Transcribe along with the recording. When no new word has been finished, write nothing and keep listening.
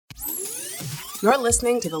You're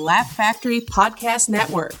listening to the Laugh Factory Podcast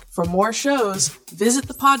Network. For more shows, visit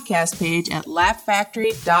the podcast page at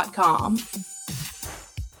laughfactory.com.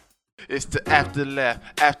 It's the after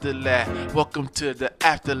laugh. Welcome to the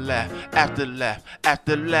after laugh, after laugh.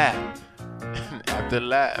 After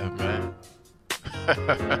laugh, man.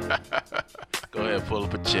 Go ahead, pull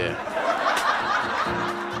up a chair.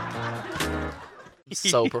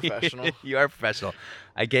 So professional. You are professional.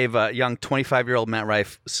 I gave a young 25-year-old Matt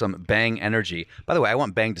Rife some Bang Energy. By the way, I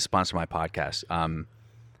want Bang to sponsor my podcast.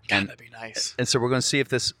 That'd be nice. And so we're going to see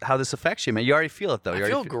if how this affects you, man. You already feel it, though. I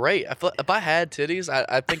feel great. I feel if I had titties,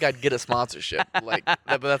 I think I'd get a sponsorship. But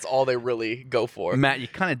that's all they really go for. Matt, you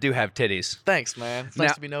kind of do have titties. Thanks, man. It's nice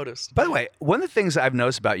Now, to be noticed. By the way, one of the things I've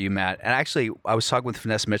noticed about you, Matt, and actually I was talking with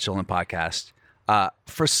Vanessa Mitchell in the podcast,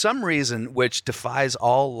 for some reason, which defies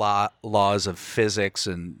all laws of physics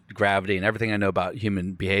and gravity and everything I know about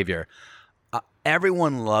human behavior,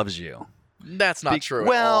 everyone loves you. That's not true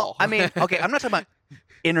Well, at all. I mean, okay, I'm not talking about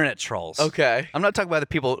internet trolls. Okay. I'm not talking about the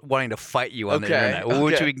people wanting to fight you on the internet,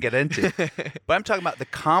 which we can get into. But I'm talking about the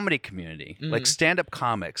comedy community, like stand-up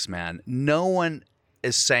comics, man. No one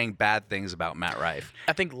is saying bad things about Matt Rife.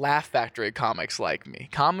 I think Laugh Factory comics like me.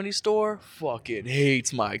 Comedy Store fucking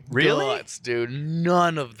hates my guts, dude.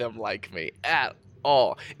 None of them like me at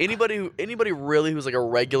all. Anybody really who's like a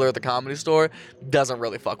regular at the Comedy Store doesn't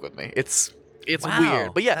really fuck with me. It's Wow.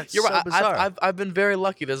 weird. But yeah, That's you're so right. bizarre. I've been very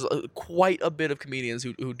lucky. There's quite a bit of comedians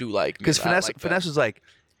who do like me. Because I like that. Finesse was like,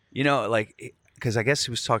 because I guess he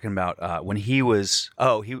was talking about when he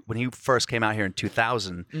first came out here in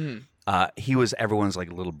 2000. He was everyone's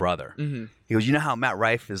like little brother. He goes, you know how Matt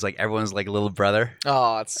Rife is like everyone's like little brother?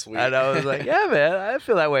 Oh, that's sweet. And I was like, yeah, man, I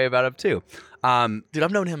feel that way about him too. Dude,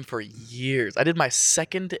 I've known him for years. I did my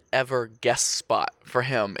second ever guest spot for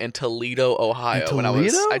him in Toledo, Ohio. When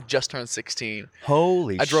I just turned 16.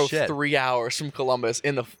 Holy shit. I drove 3 hours from Columbus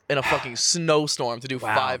in a fucking snowstorm to do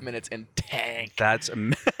 5 minutes and tank. That's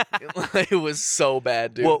It was so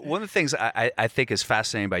bad, dude. Well, one of the things I think is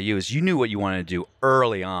fascinating about you is you knew what you wanted to do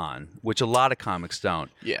early on, which a lot of comics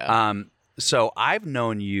don't. Yeah. So I've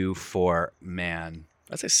known you for, man.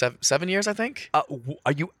 I'd say 7 years, I think.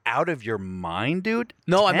 Are you out of your mind, dude?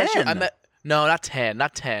 No, 10. No, not 10.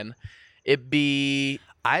 Not 10. It'd be.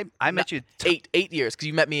 I met you 8 years because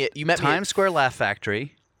you met me. You met me Times Square Laugh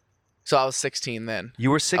Factory. So I was 16 then. You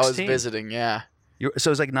were 16. I was visiting. Yeah. So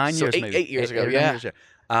it was like 9 years. Eight, maybe 8 years ago. 9 Yeah. years ago.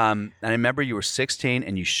 And I remember you were 16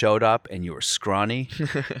 and you showed up and you were scrawny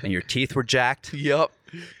and your teeth were jacked. Yep.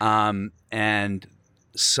 And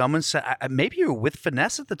someone said maybe you were with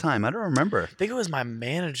Finesse at the time. I don't remember. I think it was my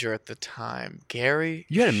manager at the time, Gary.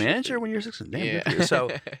 You had a manager when you were 16? Damn, Yeah. good for you. So,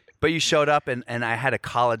 but you showed up and I had a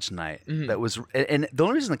college night that was, and the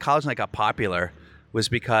only reason the college night got popular was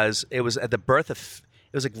because it was at the birth of,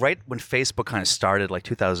 it was like right when Facebook kind of started, like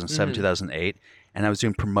 2007, 2008, and I was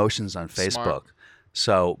doing promotions on Facebook. Smart.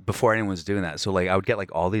 So before anyone was doing that, so like I would get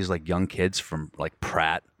like all these like young kids from like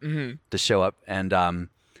Pratt to show up, and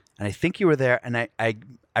I think you were there, and I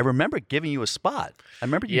remember giving you a spot. I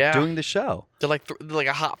remember you doing the show. They're like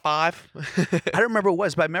a hot five. I don't remember what it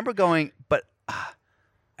was, but I remember going, but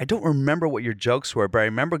I don't remember what your jokes were, but I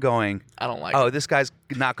remember going, I don't like. oh, it. this guy's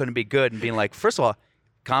not going to be good, and being like, first of all,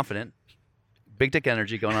 confident, big dick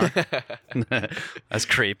energy going on. That's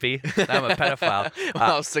creepy. I'm a pedophile. When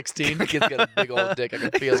I was 16, the kid's got a big old dick. I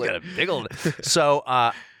can feel He's it. got a big old. So,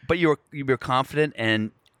 but you were confident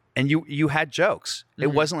and you had jokes. It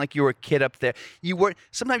wasn't like you were a kid up there. You weren't.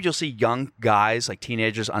 Sometimes you'll see young guys like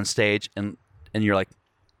teenagers on stage, and you're like,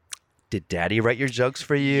 did Daddy write your jokes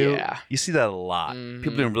for you? Yeah. You see that a lot.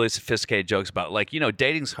 People doing really sophisticated jokes about like,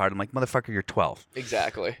 dating's hard. I'm like, motherfucker, you're 12.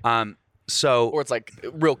 Exactly. So. Or it's like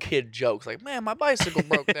real kid jokes, like, man, my bicycle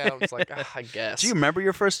broke down. It's like, I guess. Do you remember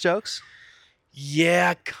your first jokes?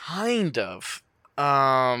 Yeah, kind of.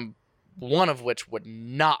 One of which would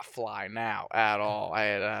not fly now at all.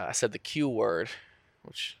 I said the Q word,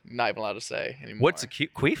 which I'm not even allowed to say anymore. What's a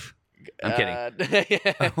queef? I'm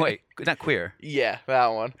kidding. Wait, not queer. Yeah, that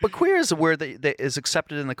one. But queer is a word that is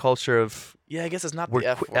accepted in the culture of. Yeah, I guess it's not We're the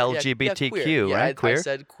F word. LGBTQ, queer. Yeah, right? Queer? I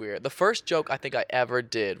said queer. The first joke I think I ever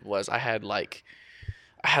did was I had like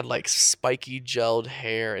spiky gelled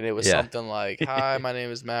hair, and it was something like, "Hi, my name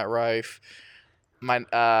is Matt Rife.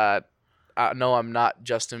 No, I'm not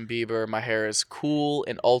Justin Bieber. My hair is cool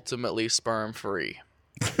and ultimately sperm free."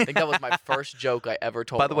 I think that was my first joke I ever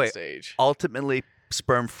told By the way, on stage. ultimately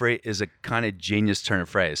sperm free is a kind of genius turn of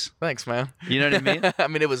phrase. Thanks, man. You know what I mean? I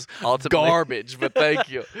mean, it was Ultimately- garbage, but thank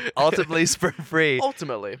you. Ultimately sperm free.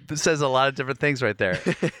 Ultimately. It says a lot of different things right there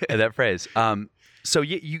in that phrase. So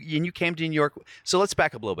you came to New York. So let's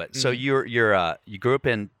back up a little bit. So you grew up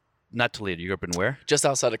in not Toledo. You grew up in where? Just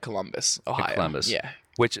outside of Columbus, Ohio. Columbus. Yeah.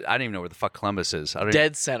 Which I don't even know where the fuck Columbus is. I don't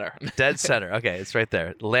Dead center. Dead center. Okay, it's right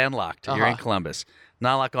there. Landlocked. You're in Uh-huh. Columbus.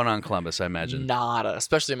 Not a lot going on in Columbus, I imagine. Nada,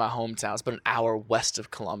 especially in my hometown. It's about an hour west of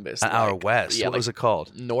Columbus. An hour west. Yeah, What was it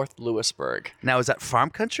called? North Lewisburg. Now, is that farm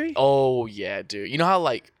country? Oh yeah, dude. You know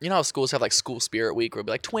how schools have like school spirit week where it'd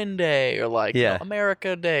be like Twin Day or like Yeah.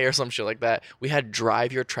 America Day or some shit like that. We had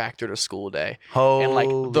drive your tractor to school day. Holy And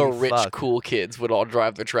like the rich fuck. cool kids would all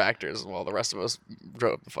drive their tractors while the rest of us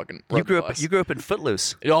drove the fucking You grew bus. up. You grew up in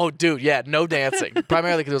Footloose. Oh, dude, yeah, no dancing.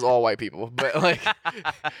 Primarily because it was all white people. But like,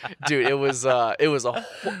 dude, it was a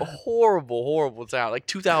horrible town. Like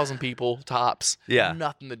 2,000 people tops. Yeah.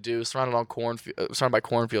 nothing to do. Surrounded by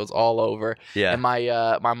cornfields all over. Yeah. And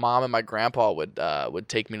my mom and my grandpa would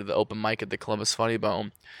take me to the open mic at the Columbus Funny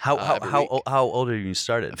Bone. How every week. old are you when you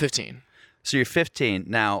started? 15. So you're 15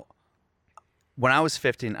 now. When I was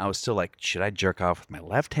 15, I was still like, should I jerk off with my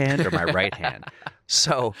left hand or my right hand?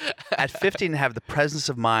 So at 15, to have the presence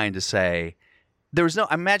of mind to say,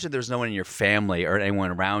 I imagine there was no one in your family or anyone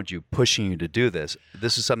around you pushing you to do this.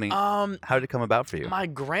 This is something. How did it come about for you? My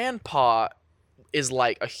grandpa is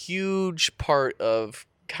like a huge part of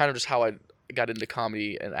kind of just how I got into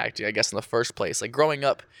comedy and acting, I guess, in the first place. Like growing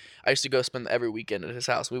up, I used to go spend every weekend at his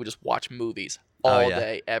house. We would just watch movies all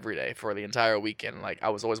day, every day for the entire weekend. Like I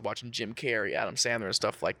was always watching Jim Carrey, Adam Sandler, and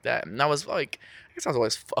stuff like that. And I was like, I guess I was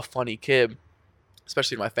always a funny kid,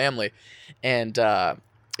 especially in my family. And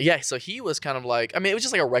yeah, so he was kind of like, I mean, it was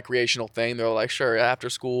just like a recreational thing. They were like, sure, after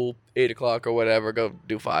school, 8 o'clock or whatever, go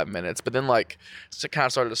do 5 minutes. But then like, it kind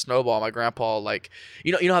of started to snowball. My grandpa, like,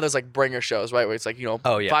 you know how there's like bringer shows, right? Where it's like,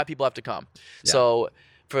 5 people have to come. Yeah. So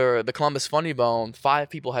for the Columbus Funny Bone, 5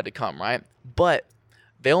 people had to come, right? But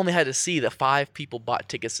they only had to see that 5 people bought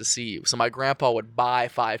tickets to see you. So my grandpa would buy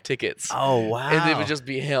 5 tickets. Oh, wow. And it would just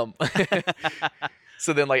be him.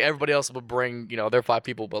 So then, like, everybody else would bring, their 5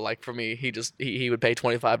 people, but like for me, he would pay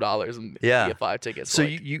 $25 and get 5 tickets. So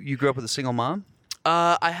like, you grew up with a single mom?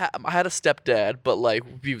 I had a stepdad, but like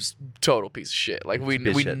he was total piece of shit. Like we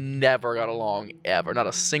shit. never got along ever. Not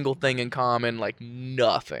a single thing in common. Like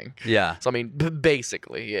nothing. Yeah. So I mean,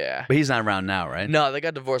 basically, yeah. But he's not around now, right? No, they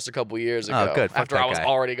got divorced a couple years ago. Oh, good. Fuck After that I was guy.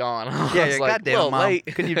 already gone. Yeah, I was like, goddamn, well, Mom. late.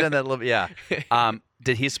 Couldn't you have done that a little bit? Yeah.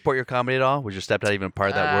 Did he support your comedy at all? Was your stepdad even a part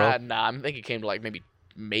of that world? Nah, I think he came to like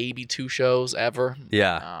maybe 2 shows ever.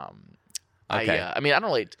 Yeah. Okay. I mean, I don't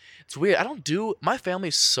really. It's weird. My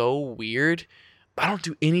family's so weird. I don't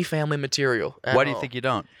do any family material. Why do you think you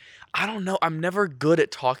don't? I don't know. I'm never good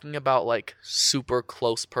at talking about like super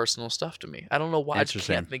close personal stuff to me. I don't know why. I just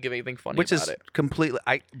Interesting. can't think of anything funny Which about is it. completely.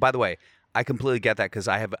 By the way, I completely get that because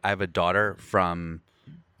I have a daughter from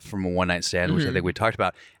a one night stand, which I think we talked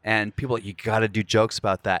about, and people are like, you got to do jokes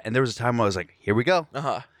about that. And there was a time where I was like, here we go.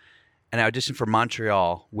 And I auditioned for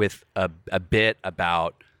Montreal with a bit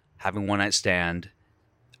about having one night stand.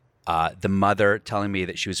 The mother telling me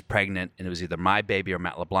that she was pregnant and it was either my baby or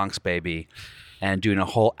Matt LeBlanc's baby, and doing a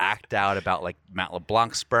whole act out about like Matt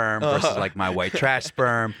LeBlanc's sperm versus like my white trash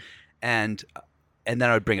sperm, and then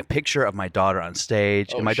I would bring a picture of my daughter on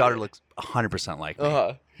stage, and my daughter looks 100% like me.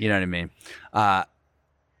 You know what I mean?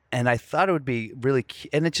 And I thought it would be really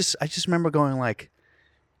cute, and I just remember going like,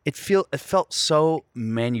 it felt so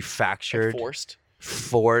manufactured, Like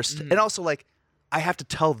forced, and also like I have to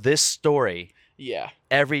tell this story. Yeah.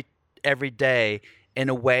 Every day in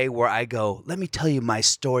a way where I go, let me tell you my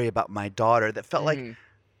story about my daughter that felt like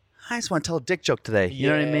I just want to tell a dick joke today. You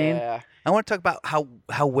know what I mean? Yeah. I want to talk about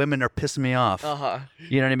how women are pissing me off.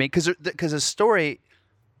 You know what I mean? Because the story,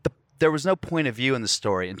 there was no point of view in the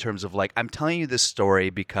story in terms of like, I'm telling you this story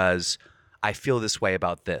because I feel this way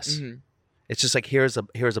about this. It's just like here's a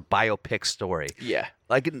biopic story. Yeah.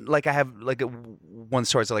 Like I have one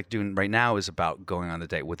story I like doing right now is about going on the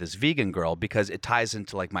date with this vegan girl because it ties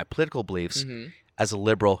into like my political beliefs as a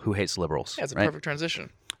liberal who hates liberals. Yeah, it's a right? perfect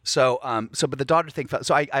transition. So but the daughter thing.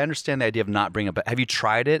 So I understand the idea of not bringing up. But have you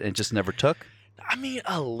tried it and it just never took? I mean,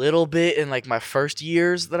 a little bit in like my first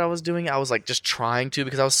years that I was doing it. I was like just trying to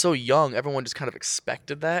because I was so young. Everyone just kind of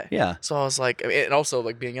expected that. Yeah. So I was like, and also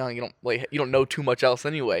like being young, you don't know too much else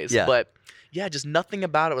anyways. Yeah. But yeah, just nothing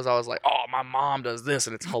about it was. I was like, oh, my mom does this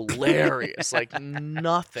and it's hilarious. Like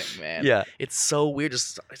nothing, man. Yeah. It's so weird.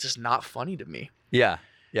 It's just not funny to me. Yeah.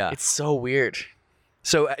 Yeah. It's so weird.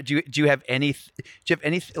 So do you have any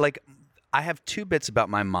like I have 2 bits about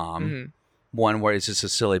my mom. One where it's just a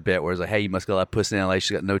silly bit where it's like, hey, you must go that pussy in LA.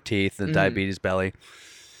 She's got no teeth and diabetes belly.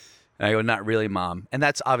 And I go, not really, Mom. And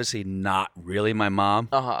that's obviously not really my mom.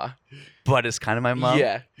 But it's kind of my mom.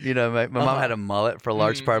 Yeah. You know, my mom had a mullet for a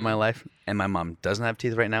large part of my life. And my mom doesn't have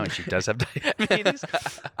teeth right now. And she does have diabetes.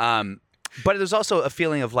 But there's also a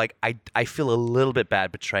feeling of like I feel a little bit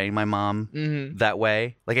bad betraying my mom that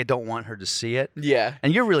way. Like I don't want her to see it. Yeah.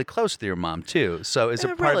 And you're really close with your mom too. So is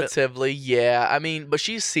it part relatively? Yeah. I mean, but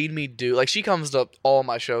she's seen me do like she comes to all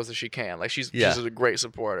my shows that she can. Like she's a great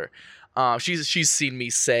supporter. She's seen me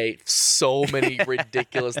say so many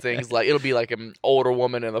ridiculous things. Like it'll be like an older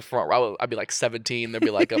woman in the front row. I'd be like 17. There'd be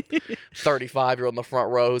like a 35-year-old in the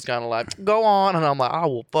front row who's kind of like, "Go on," and I'm like, "I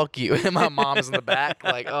will fuck you." And my mom's in the back,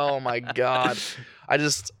 like, "Oh my god."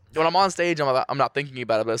 When I'm on stage, I'm not thinking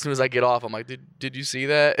about it. But as soon as I get off, I'm like, "Did you see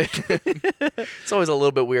that?" It's always a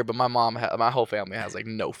little bit weird. But my whole family has like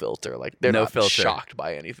no filter. Like they're not shocked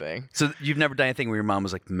by anything. So you've never done anything where your mom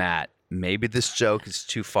was like, "Matt, maybe this joke is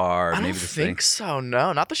too far." I don't think so.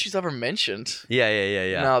 No, not that she's ever mentioned.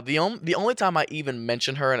 Yeah. No, the only time I even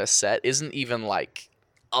mention her in a set isn't even like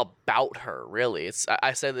about her. Really,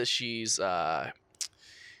 I said that she's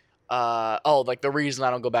like the reason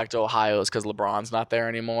I don't go back to Ohio is because LeBron's not there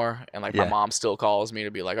anymore, and like my mom still calls me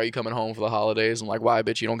to be like, "Are you coming home for the holidays?" I'm like, "Why,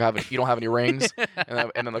 bitch? You don't have any rings?"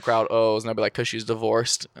 and then the crowd and I'll be like, "Cause she's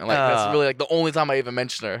divorced," and like that's really like the only time I even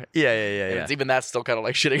mention her. Yeah. Even that's still kind of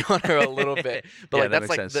like shitting on her a little bit, but like that's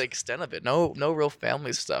like sense. the extent of it. No real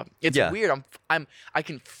family stuff. It's weird. I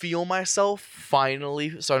can feel myself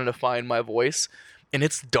finally starting to find my voice. And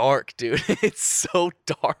it's dark, dude. It's so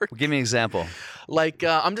dark. Well, give me an example. Like,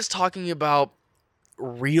 I'm just talking about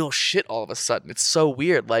real shit all of a sudden. It's so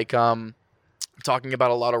weird. Like, talking about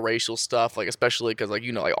a lot of racial stuff, like especially because like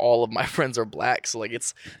like all of my friends are black, so like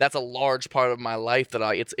that's a large part of my life that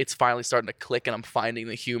it's finally starting to click, and I'm finding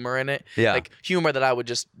the humor in it. Like humor that I would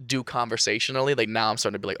just do conversationally. Like now I'm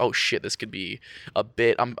starting to be like, oh shit, this could be a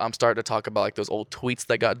bit. I'm starting to talk about like those old tweets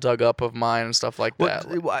that got dug up of mine and stuff like that.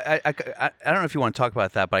 I don't know if you want to talk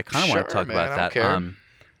about that, but I kind of want to talk about that. I don't care.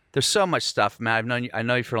 There's so much stuff, Matt. I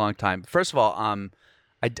know you for a long time. First of all,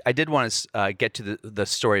 I did want to get to the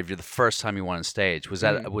story of the first time you went on stage. Was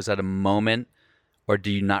that a moment, or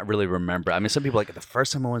do you not really remember? I mean, some people are like, the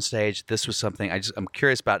first time I went on stage, this was something. I'm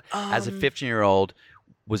curious about. As a 15-year-old,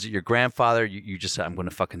 was it your grandfather? You just said, "I'm going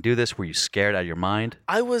to fucking do this." Were you scared out of your mind?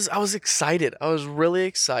 I was excited. I was really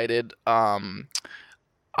excited.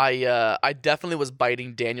 I definitely was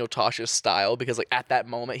biting Daniel Tosh's style because like at that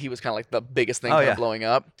moment he was kind of like the biggest thing blowing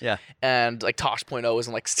up. Yeah. And like Tosh.0 was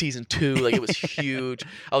in like season 2, like it was huge.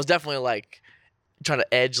 I was definitely like trying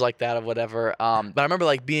to edge like that or whatever. But I remember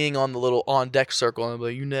like being on the little on deck circle and I'd be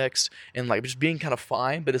like, "You next," and like just being kind of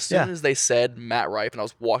fine. But as soon as they said Matt Rife and I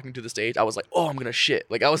was walking to the stage, I was like, "Oh, I'm gonna shit!"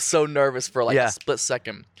 Like I was so nervous for like a split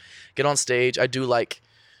second. Get on stage, I do like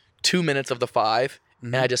 2 minutes of the 5.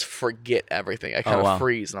 And I just forget everything. I kind of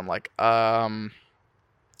freeze, and I'm like,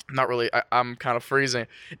 not really. I'm kind of freezing.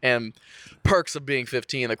 And perks of being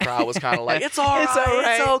 15, the crowd was kind of like, "It's all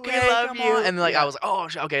right, it's okay, we love you." On. And like I was like, "Oh,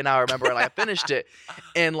 okay, now I remember." And like, I finished it,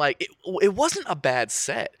 and like it wasn't a bad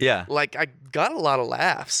set. Yeah, like I got a lot of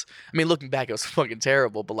laughs. I mean, looking back, it was fucking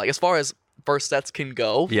terrible. But like as far as first sets can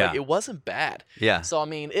go, like, it wasn't bad. Yeah. So I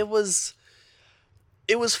mean, it was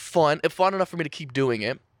fun. Fun enough for me to keep doing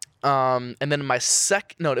it. And then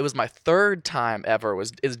it was my third time ever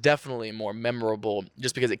is definitely more memorable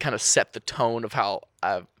just because it kind of set the tone of how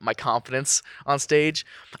my confidence on stage.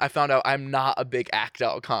 I found out I'm not a big act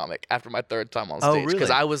out comic after my third time on stage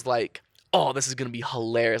because I was like, "Oh, this is going to be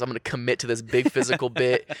hilarious. I'm going to commit to this big physical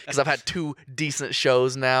bit because I've had 2 decent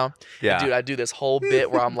shows now." Yeah. And dude, I do this whole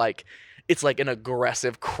bit where I'm like, it's like an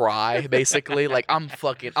aggressive cry, basically. Like I'm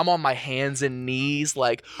on my hands and knees,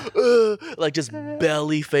 like just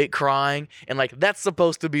belly fake crying, and like that's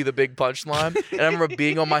supposed to be the big punchline. And I remember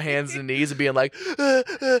being on my hands and knees and being like,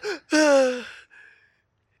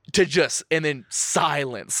 and then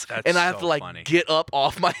silence. That's I have to like funny. get up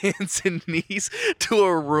off my hands and knees to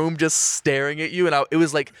a room just staring at you. And it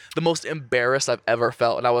was like the most embarrassed I've ever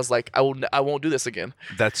felt. And I was like, I won't do this again.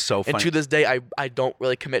 That's so funny. And to this day, I don't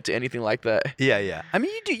really commit to anything like that. Yeah. I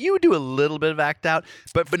mean, you would do a little bit of act out,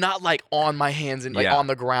 but not like on my hands and like on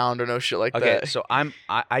the ground or no shit like that. Okay, so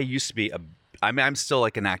I used to be I'm still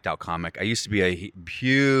like an act out comic. I used to be a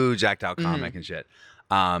huge act out comic and shit.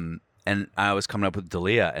 And I was coming up with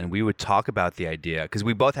Dalia, and we would talk about the idea because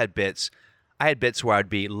we both had bits. I had bits where I'd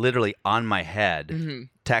be literally on my head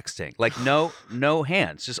texting, like no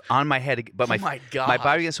hands, just on my head. But my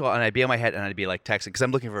body against the wall, and I'd be on my head, and I'd be like texting because I'm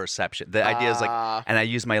looking for reception. The idea is like, and I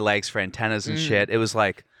use my legs for antennas and shit. It was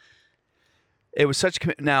like, it was such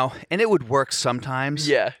now, and it would work sometimes.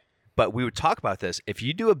 Yeah. But we would talk about this. If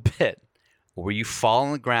you do a bit where you fall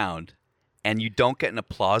on the ground and you don't get an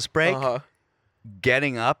applause break.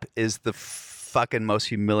 Getting up is the fucking most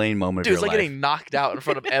humiliating moment Dude, of it's your like life. getting knocked out in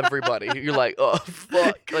front of everybody. You're like, oh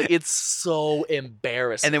fuck, like it's so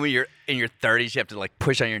embarrassing. And then when you're in your 30s, you have to like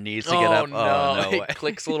push on your knees to get oh up. no, Oh no! way. it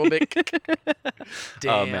clicks a little bit.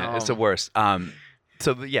 Damn. Oh man, it's the worst.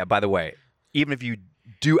 So yeah, by the way, even if you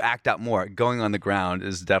do act out more, going on the ground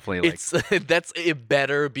is definitely like. It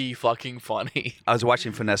better be fucking funny. I was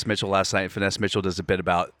watching Finesse Mitchell last night. Finesse Mitchell does a bit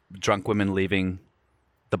about drunk women leaving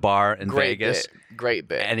the bar in Vegas. Great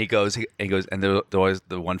bit. And he goes, and there's always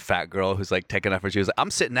the one fat girl who's like taking off her shoes. Like,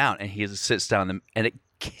 I'm sitting out, and he just sits down, and it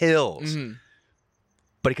kills. Mhm.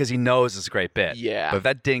 But because he knows it's a great bit. Yeah. But if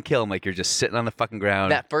that didn't kill him, like you're just sitting on the fucking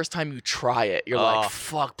ground. That first time you try it, you're Oh. like,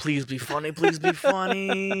 fuck, please be funny, please be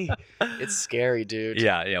funny. It's scary, dude.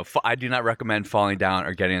 Yeah. I do not recommend falling down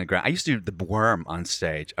or getting on the ground. I used to do the worm on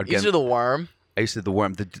stage. You used to do the worm. I used to do the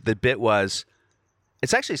worm. The bit was,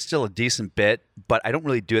 it's actually still a decent bit, but I don't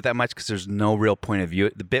really do it that much because there's no real point of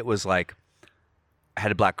view. The bit was like, I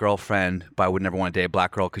had a black girlfriend, but I would never want to date a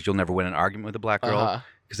black girl because you'll never win an argument with a black girl. Uh-huh.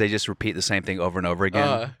 Because they just repeat the same thing over and over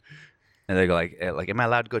again. And they go like, am I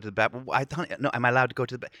allowed to go to the bathroom? I don't no. Am I allowed to go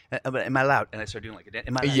to the bathroom? Am I allowed? And I start doing like,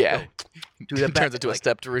 am I allowed Yeah. to go? Do the It turns into a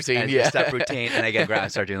stepped routine. and Yeah. step routine, and I get ground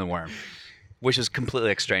and start doing the worm, which is completely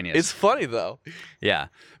extraneous. It's funny though. yeah,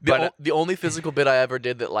 The only physical bit I ever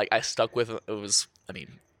did that like I stuck with, it was, I mean,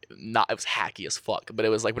 it was hacky as fuck, but it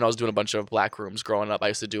was like when I was doing a bunch of black rooms growing up, I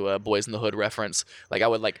used to do a Boys in the Hood reference. Like I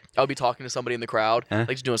would be talking to somebody in the crowd, Huh? like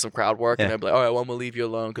just doing some crowd work, and Yeah. I'd be like, all right, well, I'm gonna leave you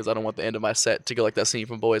alone because I don't want the end of my set to go like that scene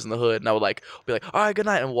from Boys in the Hood, and I would like be like, all right, good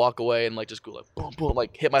night, and walk away and like just go like boom, boom,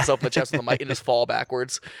 like hit myself in the chest with the mic and just fall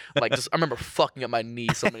backwards. Like just I remember fucking up my knee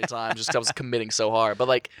so many times just 'cause I was committing so hard, but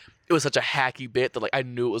like. It was such a hacky bit that like I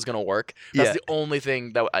knew it was gonna work. That's Yeah. the only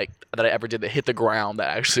thing that I ever did that hit the ground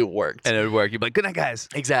that actually worked. and it would work. You'd be like, good night, guys.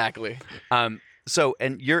 Exactly. So,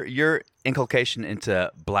 and your inculcation into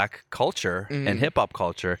black culture and hip hop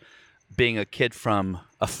culture, being a kid from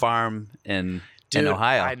a farm in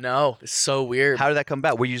Ohio. I know. It's so weird. How did that come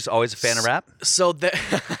about? Were you just always a fan of rap? So that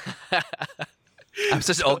I'm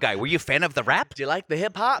such an old guy. Were you a fan of the rap? do you like the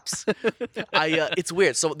hip hops? It's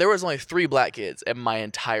weird. So there was only 3 black kids at my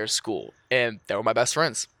entire school, and they were my best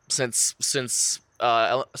friends since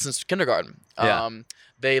kindergarten. Yeah.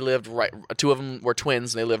 They lived right. 2 of them were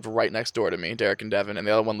twins, and they lived right next door to me, Derek and Devin, and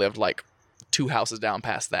the other one lived like 2 houses down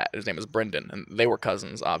past that. His name was Brendan, and they were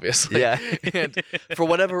cousins, obviously. Yeah. And for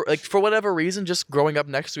whatever reason, just growing up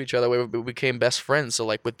next to each other, we became best friends. So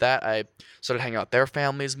like with that, I started hanging out with their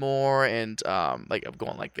families more, and like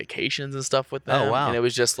going like vacations and stuff with them. Oh, wow. And it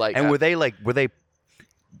was just like, And were they like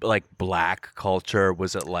black culture?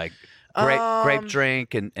 Was it like grape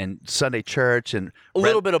drink and Sunday church and a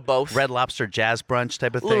little bit of both. Red Lobster jazz brunch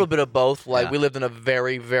type of A thing? little bit of both. Like Yeah. we lived in a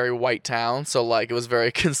very, very white town, so like it was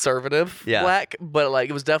very conservative, Yeah. black. But like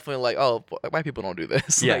it was definitely like, oh, white people don't do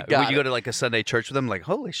this. Yeah. Like, got Would you it. go to like a Sunday church with them? Like,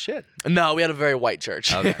 holy shit. No, we had a very white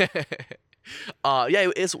church. Okay. Yeah,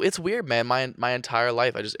 it's weird, man. My entire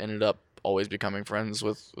life, I just ended up always becoming friends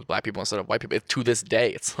with black people instead of white people. To this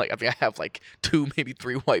day, it's like I think I have like 2, maybe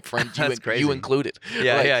 3 white friends. That's crazy. You included.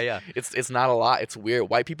 Yeah, Like, yeah. It's not a lot. It's weird.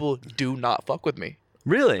 White people do not fuck with me.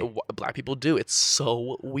 Really? Black people do. It's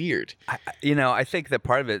so weird. I think that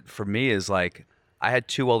part of it for me is like I had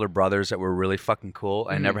 2 older brothers that were really fucking cool.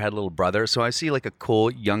 I never had a little brother. So I see like a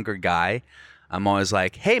cool younger guy. I'm always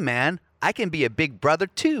like, hey, man, I can be a big brother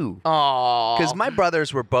too. Aww. Because my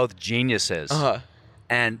brothers were both geniuses.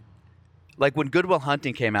 And like when Good Will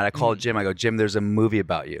Hunting came out, I called Jim. I go, Jim, there's a movie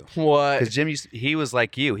about you. What? Because Jim, he was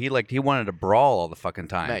like you. He wanted to brawl all the fucking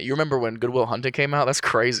time. Man, you remember when Good Will Hunting came out? That's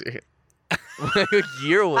crazy. What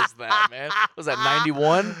year was that, man? Was that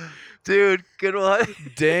 91? Dude, Good Will Hunting.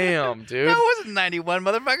 Damn, dude. No, it wasn't 91,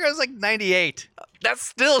 motherfucker. It was like 98. That's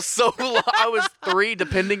still so long. I was 3,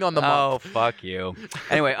 depending on the Oh, month. fuck you.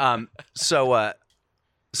 Anyway, so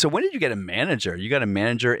when did you get a manager? You got a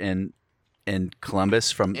manager in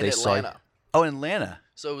Columbus from In they Atlanta. saw. Oh, in Atlanta.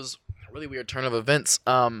 So it was a really weird turn of events.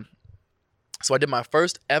 So I did my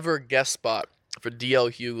first ever guest spot for D.L.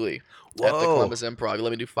 Hughley at the Whoa. Columbus Improv. He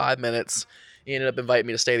let me do 5 minutes. He ended up inviting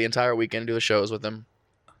me to stay the entire weekend and do the shows with him.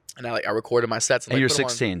 And I recorded my sets. And you're put 'em on-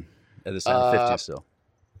 16 at this time, 15 still.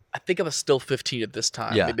 I think I was still 15 at this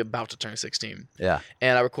time. Yeah. Maybe about to turn 16. Yeah.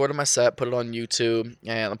 And I recorded my set, put it on YouTube,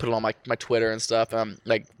 and I put it on my Twitter and stuff.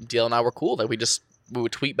 Like DL and I were cool. Like we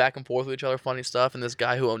would tweet back and forth with each other, funny stuff. And this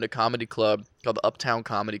guy who owned a comedy club called the Uptown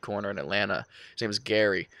Comedy Corner in Atlanta, his name was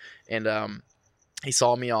Gary, and he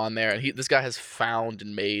saw me on there. And this guy has found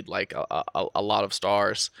and made like a lot of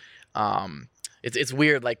stars. It's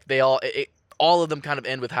weird. Like they all. all of them kind of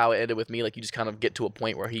end with how it ended with me. Like you just kind of get to a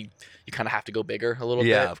point where you kind of have to go bigger a little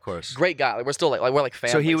bit. Yeah, of course. Great guy. Like we're still like we're like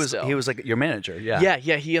family. So he was still. he was like your manager. Yeah.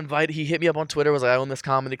 Yeah. He hit me up on Twitter. Was like, I own this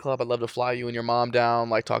comedy club. I'd love to fly you and your mom down.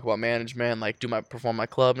 Like talk about management. Like perform my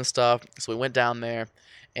club and stuff. So we went down there.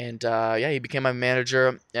 And he became my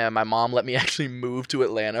manager, and my mom let me actually move to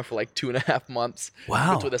Atlanta for like 2.5 months.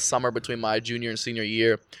 Wow. Between the summer between my junior and senior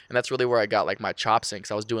year, and that's really where I got like my chops in, because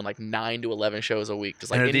I was doing like 9 to 11 shows a week.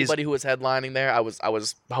 Just like anybody who was headlining there, I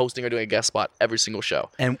was hosting or doing a guest spot every single show.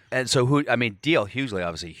 And so DL Hughley,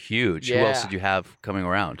 obviously huge. Yeah. Who else did you have coming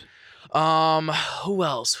around? Who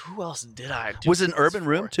else? Who else did I do? Was it an Urban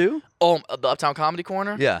Room too? Oh, the Uptown Comedy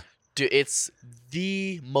Corner? Yeah. Dude, it's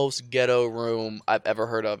the most ghetto room I've ever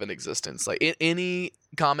heard of in existence. Like any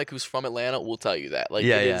comic who's from Atlanta will tell you that. Like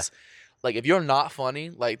it is, like if you're not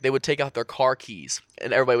funny, like they would take out their car keys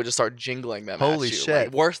and everybody would just start jingling them. Holy at you. shit!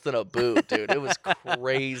 Like, worse than a boot, dude. It was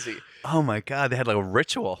crazy. Oh my god, they had like a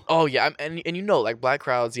ritual. Oh yeah, and you know, like black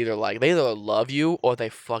crowds they either love you or they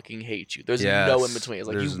fucking hate you. There's no in between. It's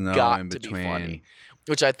like you got to be funny,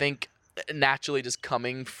 which I think naturally just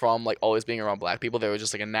coming from like always being around black people, there was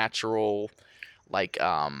just like a natural like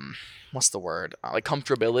what's the word, like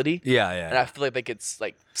comfortability. Yeah. And I feel like they could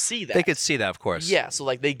like see that. They could see that, of course. Yeah, so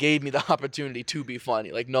like they gave me the opportunity to be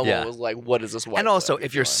funny. Like no one was like, what is this white? And also clip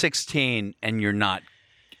if you're 16 and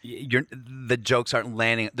the jokes aren't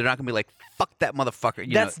landing, they're not gonna be like, fuck that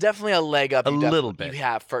motherfucker. That's definitely a leg up. A little bit. You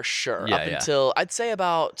have for sure. Yeah, up until I'd say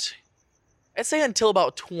until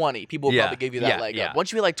about 20, people will probably give you that leg up.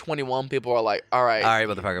 Once you be like 21, people are like, all right,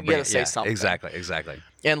 motherfucker, you gotta say something. Exactly.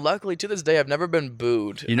 And luckily, to this day, I've never been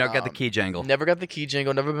booed. You never got the key jangle. Never got the key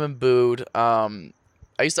jingle. Never been booed. I've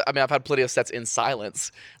had plenty of sets in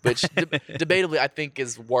silence, which debatably I think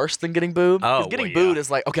is worse than getting booed. Oh, getting booed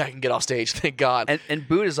is like, okay, I can get off stage, thank God. And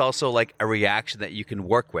booed is also like a reaction that you can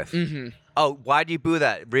work with. Mm-hmm. Oh, why do you boo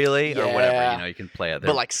that? Really? Or whatever. You can play it there.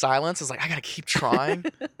 But like silence is like, I gotta keep trying.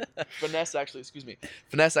 Finesse actually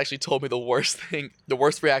told me the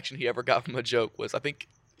worst reaction he ever got from a joke was, I think,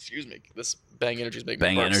 this Bang Energy's making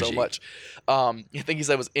me burn so much. I think he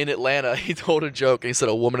said it was in Atlanta. He told a joke and he said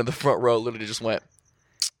a woman in the front row literally just went,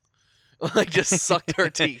 like just sucked her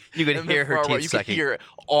teeth. You could hear her teeth sucking. You could hear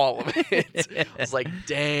all of it. I was like,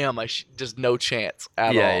 damn, just no chance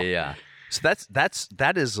at all. Yeah. So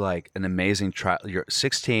that is like an amazing trial. You're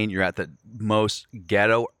 16. You're at the most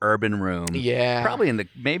ghetto urban room. Yeah, probably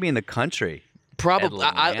maybe in the country. Probably,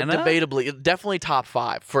 debatably, definitely top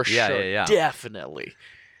 5 for sure. Yeah. Definitely.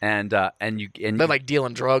 And they're like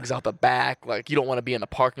dealing drugs out the back. Like you don't want to be in a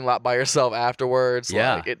parking lot by yourself afterwards.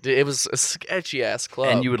 Yeah, like, it was a sketchy ass club.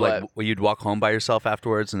 And you would you'd walk home by yourself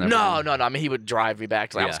afterwards. And no. I mean, he would drive me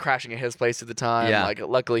back. I was crashing at his place at the time. Yeah. Like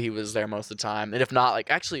luckily he was there most of the time. And if not, like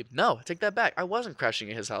actually no, take that back. I wasn't crashing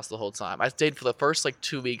at his house the whole time. I stayed for the first like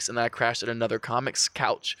 2 weeks, and then I crashed at another comic's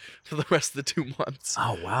couch for the rest of the 2 months.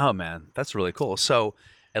 Oh wow, man, that's really cool. So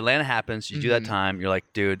Atlanta happens. You do that time. You're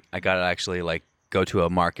like, dude, I gotta actually like go to a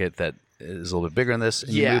market that is a little bit bigger than this.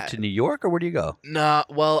 And you move to New York, or where do you go? Nah,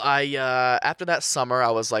 well, I after that summer,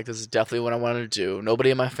 I was like, this is definitely what I wanted to do. Nobody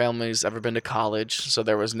in my family's ever been to college, so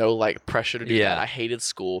there was no like pressure to do that. I hated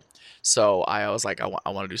school, so I was like, I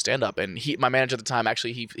want to do stand up. And my manager at the time,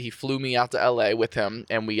 actually, he flew me out to LA with him,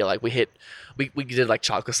 and we did like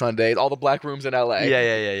chocolate sundaes, all the black rooms in LA.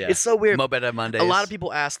 Yeah. It's so weird. Mobetta Mondays. A lot of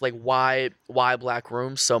people ask like why black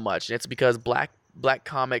rooms so much, and it's because black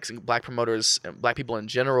comics and black promoters and black people in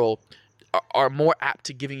general are more apt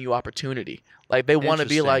to giving you opportunity. Like they want to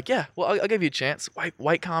be like, yeah, well, I'll give you a chance.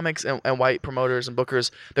 White comics and white promoters and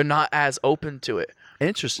bookers, they're not as open to it.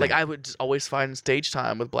 Interesting. Like I would just always find stage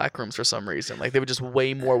time with black rooms for some reason. Like they were just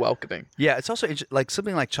way more welcoming. Yeah, it's also like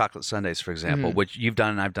something like chocolate sundaes, for example, which you've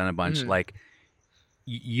done and I've done a bunch. Like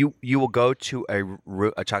you will go to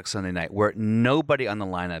a chocolate sundae night where nobody on the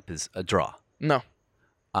lineup is a draw. No.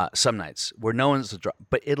 Some nights where no one's a draw,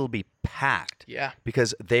 but it'll be packed. Yeah.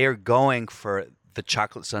 Because they are going for the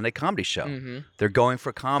Chocolate Sunday comedy show. They're going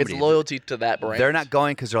for comedy. It's loyalty to that brand. They're not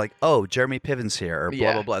going because they're like, oh, Jeremy Piven's here or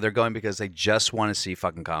blah, blah, blah. They're going because they just want to see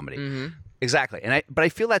fucking comedy. Exactly. But I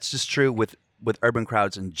feel that's just true with urban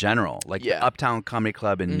crowds in general. Like the Uptown Comedy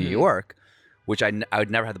Club in New York, which I would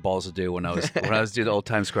never have the balls to do when I was doing the old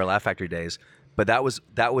Times Square Laugh Factory days. But that was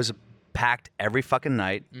packed every fucking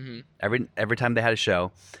night, every time they had a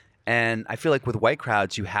show. And I feel like with white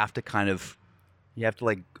crowds, you have to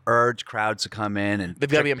like urge crowds to come in, and they've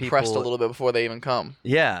got to be impressed a little bit before they even come.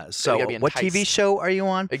 Yeah. So what TV show are you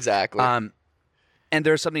on? Exactly. And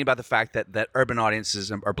there's something about the fact that urban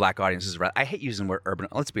audiences or black audiences, I hate using the word urban.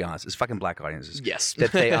 Let's be honest, it's fucking black audiences. Yes.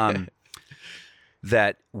 That they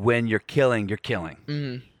that when you're killing, you're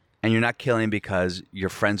killing. and you're not killing because your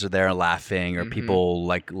friends are there laughing or people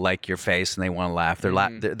like your face and they want to laugh.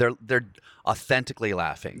 They're authentically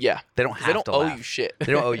laughing. Yeah. They don't have They don't to owe laugh. you shit.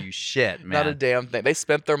 They don't owe you shit, man. Not a damn thing. They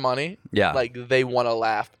spent their money. Yeah. Like they want to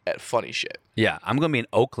laugh at funny shit. Yeah, I'm going to be in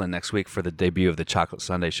Oakland next week for the debut of the Chocolate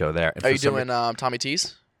Sundae show there. And Are for you some- doing Tommy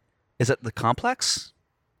T's? Is it the Complex?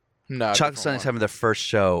 No. Chocolate different Sunday's one. having their first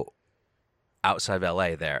show outside of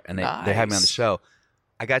LA there, and they have me on the Nice. show.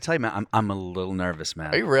 I gotta tell you, man, I'm a little nervous,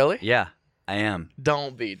 man. Are you really? Yeah, I am.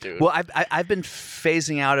 Don't be, dude. Well, I've been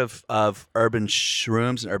phasing out of urban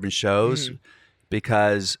rooms and urban shows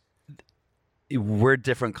because we're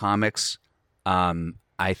different comics.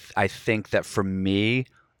 I think that for me,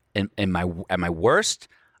 at my worst,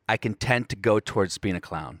 I can tend to go towards being a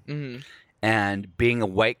clown. And being a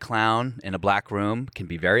white clown in a black room can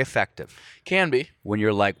be very effective. Can be. When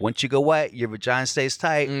you're like, once you go white, your vagina stays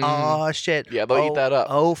tight. Oh, shit. Yeah, they'll eat that up.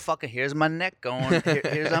 Oh, fucking, here's my neck going.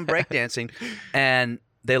 Here's I'm breakdancing. And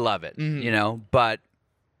they love it, you know? But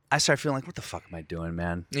I start feeling like, what the fuck am I doing,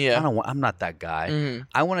 man? Yeah. I'm not that guy.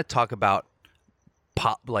 I want to talk about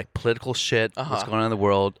political shit, what's going on in the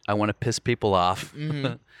world. I want to piss people off.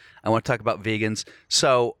 I want to talk about vegans.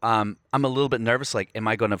 So I'm a little bit nervous. Like, am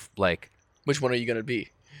I going to, like... Which one are you gonna be?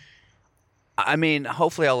 I mean,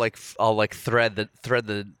 hopefully I'll thread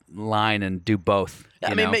the line and do both.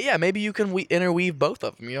 I mean, maybe you can interweave both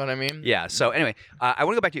of them. You know what I mean? Yeah. So anyway, I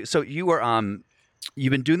want to go back to you. So you were you've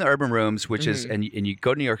been doing the urban rooms, which is and you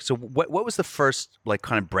go to New York. So what was the first like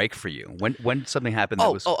kind of break for you? When something happened?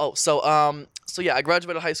 So yeah, I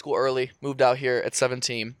graduated high school early, moved out here at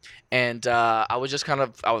 17, and I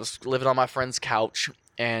was living on my friend's couch,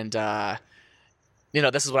 and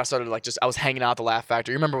this is when I started I was hanging out at the Laugh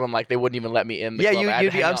Factory. You remember when like they wouldn't even let me in the club?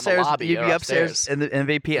 You'd be upstairs. You'd be upstairs in the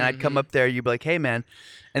MVP, and I'd come up there. You'd be like, "Hey, man,"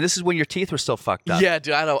 and this is when your teeth were still fucked up. Yeah,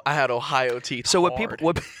 dude, I had Ohio teeth. So what hard.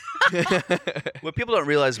 people don't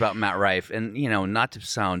realize about Matt Rife, and not to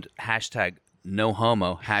sound #no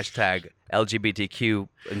homo, #LGBTQ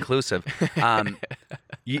inclusive.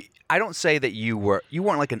 I don't say that you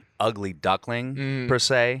weren't like an ugly duckling per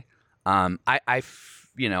se.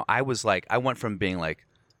 I was like, I went from being like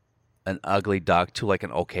an ugly duck to like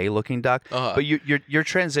an okay looking duck. But your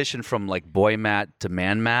transition from like boy Matt to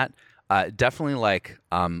man Matt, definitely like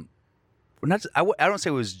I don't say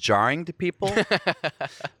it was jarring to people,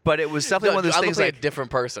 but it was definitely one of those I things look like a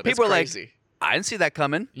different person. People It's are crazy. like, I didn't see that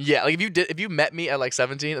coming. Yeah, like if you met me at like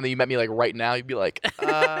 17 and then you met me like right now, you'd be like,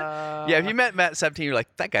 Yeah, if you met Matt at 17, you're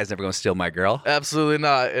like, that guy's never gonna steal my girl. absolutely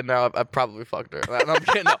not. And now I probably fucked her. No, I'm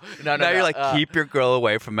kidding. No. Now you're like, keep your girl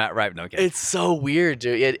away from Matt Rife. No, I'm kidding. It's so weird,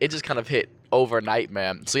 dude. It just kind of hit overnight,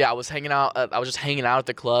 man. So yeah, I was hanging out. I was just hanging out at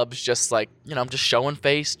the clubs, just like I'm just showing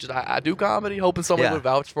face. I do comedy, hoping someone Yeah. would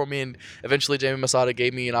vouch for me. And eventually, Jamie Masada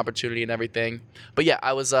gave me an opportunity and everything. But yeah,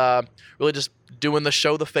 I was really just doing the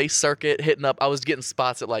show the face circuit, hitting up. I was getting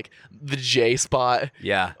spots at like the J spot,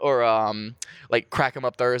 Yeah. or like Crack 'em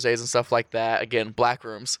Up Thursdays and stuff like that. Again, black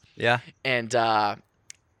rooms. Yeah. And I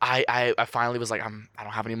finally was like, I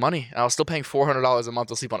don't have any money, and I was still paying $400 a month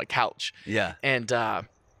to sleep on a couch. Yeah. And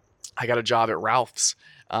I got a job at Ralph's.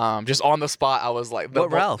 Just on the spot, I was like,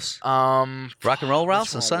 What Ralph's? Rock and Roll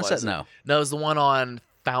Ralph's? which The one was Sunset? it? No. No, it was the one on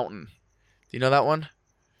Fountain. Do you know that one?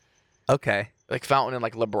 Okay. Like Fountain in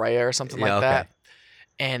like La Brea or something Yeah, like okay. that.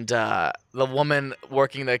 And the woman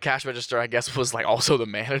working the cash register, I guess, was like also the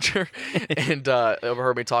manager, and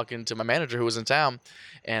overheard me talking to my manager who was in town,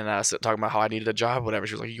 and talking about how I needed a job, whatever.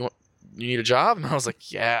 She was like, "You need a job?" And I was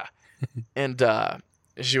like, "Yeah." And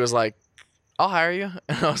she was like, "I'll hire you."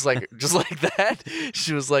 And I was like, just like that.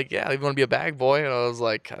 She was like, "Yeah, you want to be a bag boy?" And I was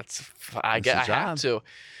like, I It's a have job. to.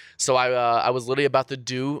 So I was literally about to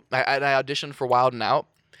do. I auditioned for Wild 'N Out.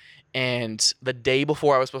 And the day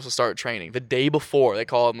before I was supposed to start training, the day before, they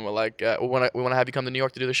called and were like, we want to have you come to New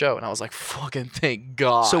York to do the show. And I was like, fucking thank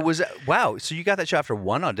God. So wow. So you got that show after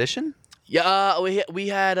one audition? Yeah, we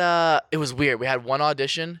had it was weird. We had one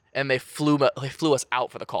audition and they flew us out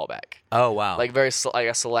for the callback. Oh wow. Like like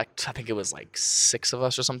a select, I think it was like 6 of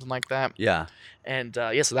us or something like that. Yeah. And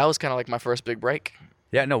yeah, so that was kind of like my first big break.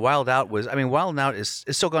 Yeah. No, Wild Out is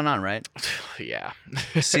still going on, right? Yeah.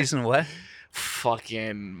 Season what?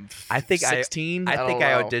 Fucking I think 16. I think I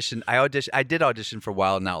don't know. auditioned. I did audition for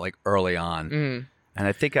Wild 'N Out like early on, and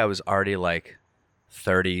I think I was already like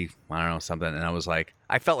 30. I don't know something, and I was like,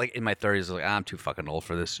 I felt like in my 30s, like I'm too fucking old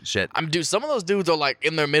for this shit. Dude, some of those dudes are like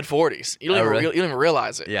in their mid 40s. You don't really? you don't even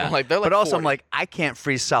realize it. Yeah. Like they're like. but also 40. I'm like, I can't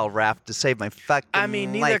freestyle rap to save my fucking. I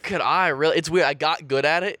mean, neither life. could I. Really, it's weird. I got good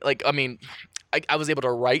at it. Like, I mean, I was able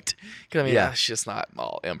to write. Because I mean, that's just not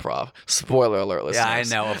all improv. Spoiler alert, listeners. Yeah, I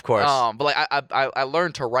know, of course. But like I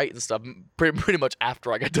learned to write and stuff pretty much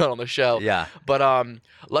after I got done on the show. Yeah. But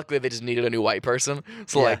luckily they just needed a new white person.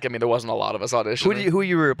 So like I mean, there wasn't a lot of us auditioning. Who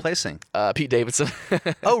you were replacing? Pete Davidson.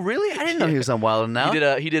 Oh, really? I didn't know he was on Wild 'N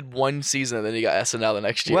Out. He did one season and then he got SNL the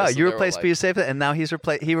next year. Wow, so you they were replaced like, Peter Davidson, and now he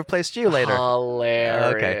replaced you later.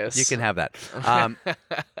 Hilarious. Okay, you can have that.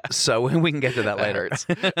 So we can get to that later.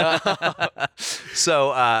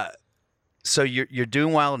 So you're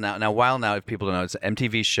doing Wild 'N Out. Now Wild 'N Out, if people don't know, it's an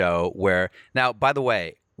MTV show where now, by the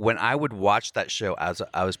way, when I would watch that show as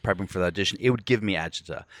I was prepping for the audition, it would give me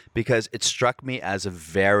agita because it struck me as a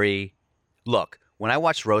very when I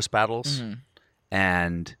watched roast battles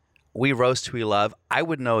and we roast who we love, I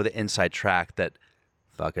would know the inside track that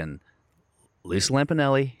fucking Lisa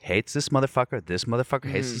Lampanelli hates this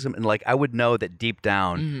motherfucker hates this, and like I would know that deep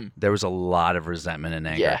down there was a lot of resentment and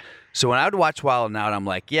anger. Yeah. So when I would watch Wild 'N Out, I'm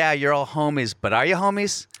like, yeah, you're all homies, but are you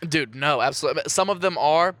homies? Dude, no, absolutely. Some of them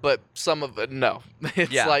are, but some of it, no.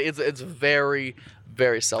 It's like it's very,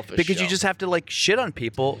 very selfish. Because you just have to like shit on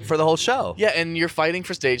people for the whole show. Yeah, and you're fighting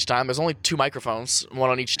for stage time. There's only 2 microphones, one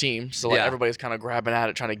on each team, so like everybody's kind of grabbing at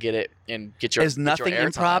it, trying to get it and get your. Is nothing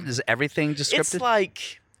improv? Is everything just scripted?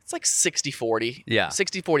 It's like 60-40. Yeah.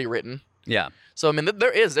 60-40 written. Yeah. So I mean,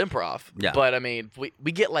 there is improv. Yeah. But I mean,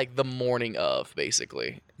 we get like the morning of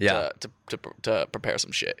basically. Yeah. To prepare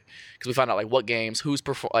some shit because we find out like what games, who's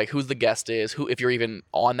the guest is, who if you're even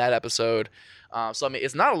on that episode. So I mean,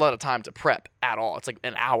 it's not a lot of time to prep at all. It's like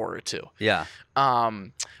an hour or 2. Yeah.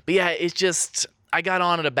 But yeah, it's just I got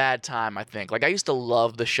on at a bad time. I think like I used to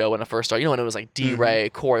love the show when it first started. You know, when it was like D-Ray,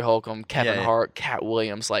 Corey Holcomb, Kevin Hart, Cat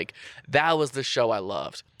Williams. Like that was the show I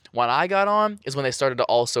loved. When I got on is when they started to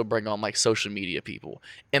also bring on like social media people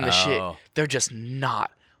and the shit. They're just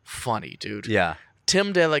not funny, dude. Yeah.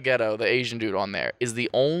 Tim DeLaGhetto, the Asian dude on there, is the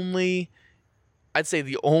only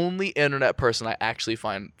internet person I actually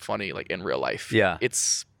find funny like in real life. Yeah.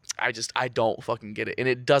 I don't fucking get it. And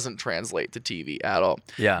it doesn't translate to TV at all.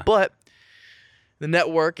 Yeah. But the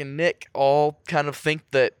network and Nick all kind of think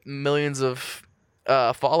that millions of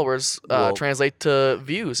followers translate to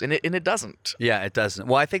views, and it doesn't. Yeah, it doesn't.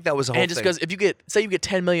 Well, I think that was a whole thing. And just because if you get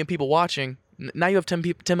 10 million people watching, now you have 10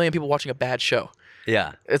 million people watching a bad show.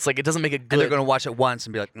 Yeah. It's like it doesn't make it good. And they're going to watch it once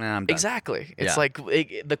and be like, nah, I'm done. Exactly. It's like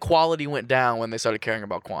the quality went down when they started caring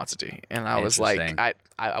about quantity. And I was like,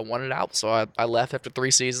 I wanted out. So I left after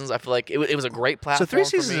 3 seasons. I feel like it was a great platform. So 3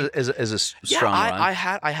 seasons is a strong run.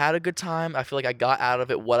 I had a good time. I feel like I got out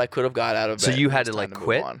of it what I could have got out of it. So you had to like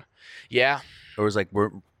quit? Yeah. Or was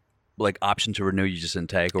like option to renew you just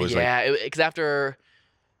didn't take? Or was because after...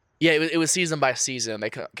 Yeah, it was season by season.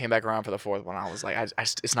 They came back around for the 4th one. I was like,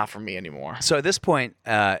 it's not for me anymore. So at this point,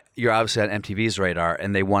 you're obviously on MTV's radar,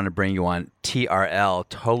 and they want to bring you on TRL,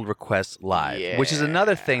 Total Request Live, which is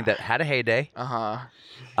another thing that had a heyday. Uh-huh.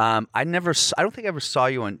 I don't think I ever saw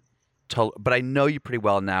you on Total, but I know you pretty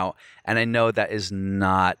well now, and I know that is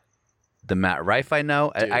not the Matt Rife I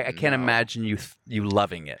know. Dude, I can't imagine you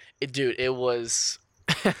loving it. It was...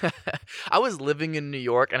 I was living in New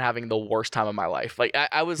York and having the worst time of my life. Like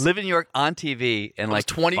I was living in New York on TV and like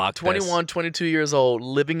 21, 22 years old,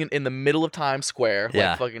 living in the middle of Times Square,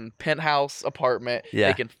 like fucking penthouse apartment,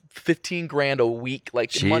 making $15,000 a week,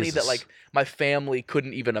 like money that like my family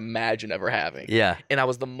couldn't even imagine ever having. Yeah. And I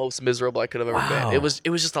was the most miserable I could have ever been. It was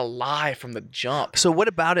just a lie from the jump. So what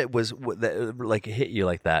about it was like hit you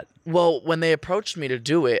like that? Well, when they approached me to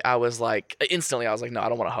do it, I was like, instantly, I was like, no, I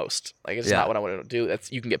don't want to host. Like, it's not what I want to do.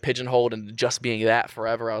 You can get pigeonholed into just being that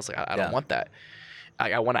forever. I was like, I don't want that.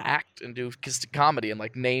 I want to act and do comedy and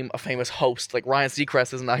like name a famous host. Like Ryan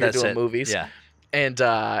Seacrest isn't out here doing movies. Yeah. And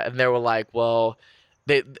they were like, well,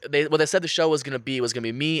 they said the show was gonna be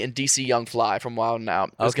me and DC Young Fly from Wild 'N Out.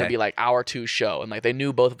 It was gonna be like our 2 show, and like they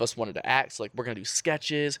knew both of us wanted to act. So like we're gonna do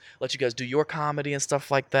sketches, let you guys do your comedy and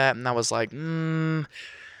stuff like that. And I was like,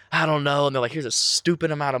 I don't know. And they're like, here's a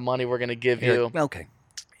stupid amount of money we're gonna give you. Like, okay.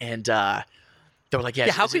 And they were like,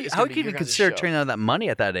 how could you even consider turning down that money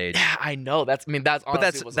at that age? Yeah, I know. That's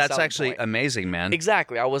actually amazing, man.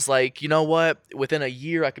 Exactly. I was like, you know what? Within a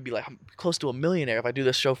year, I could be like, I'm close to a millionaire if I do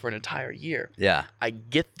this show for an entire year. Yeah. I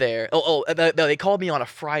get there. They called me on a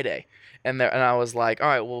Friday, and I was like, all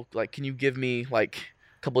right, well, like, can you give me like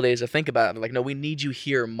a couple of days to think about it? They're like, no, we need you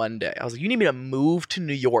here Monday. I was like, you need me to move to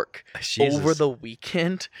New York over the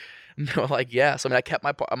weekend? And they were like, yeah. So I mean, I kept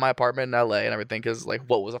my apartment in LA and everything because like,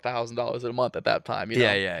 what was $1,000 a month at that time? You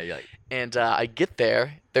know? Yeah. And I get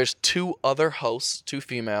there. There's 2 other hosts, 2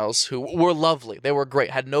 females who were lovely. They were great.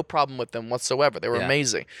 Had no problem with them whatsoever. They were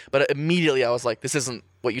amazing. But immediately I was like, this isn't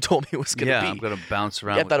what you told me it was gonna Yeah, be. I'm gonna bounce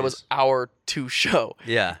around. I with thought it was these. hour 2 show.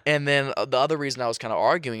 Yeah. And then the other reason I was kind of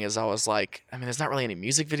arguing is I was like, I mean, there's not really any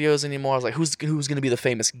music videos anymore. I was like, who's going to be the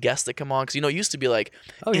famous guest that come on? Because, it used to be like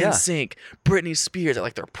Oh, yeah. NSYNC, Britney Spears at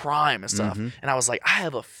like their prime and stuff. And I was like, I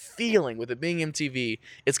have a feeling with it being MTV,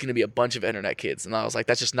 it's going to be a bunch of internet kids. And I was like,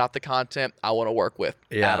 that's just not the content I want to work with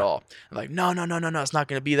Yeah. at all. I'm like, no, it's not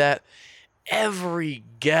going to be that. Every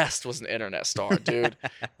guest was an internet star, dude.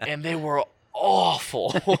 And they were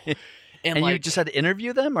awful. And you just had to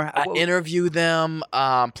interview them, or I interview them,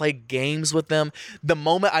 play games with them. The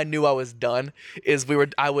moment I knew I was done is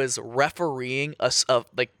I was refereeing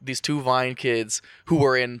like these 2 Vine kids who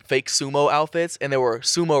were in fake sumo outfits, and they were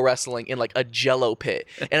sumo wrestling in like a Jello pit.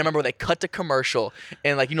 And I remember when they cut to commercial,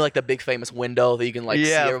 and like like the big famous window that you can like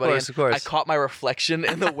see everybody. Of course. I caught my reflection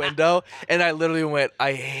in the window, and I literally went,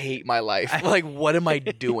 I hate my life. Like, what am I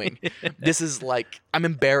doing? This is like, I'm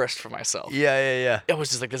embarrassed for myself. Yeah. It was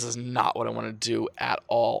just like, this is not what I want to do at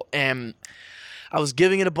all. And I was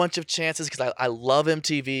giving it a bunch of chances because I love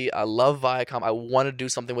MTV. I love Viacom. I want to do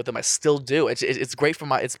something with them. I still do. It's great for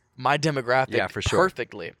my demographic. Yeah, for sure.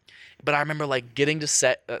 Perfectly. But I remember like getting to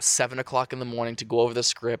set at 7 o'clock in the morning to go over the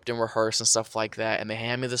script and rehearse and stuff like that. And they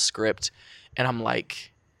hand me the script, and I'm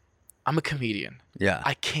like, I'm a comedian. Yeah.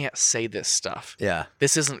 I can't say this stuff. Yeah.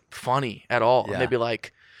 This isn't funny at all. Yeah. And they'd be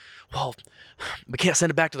like, well, we can't send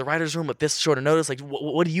it back to the writer's room with this short of notice. Like,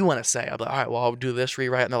 what do you want to say? I'm like, all right, well, I'll do this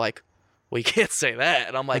rewrite. And they're like, well, you can't say that.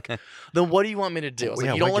 And I'm like, then what do you want me to do? I was Well, like,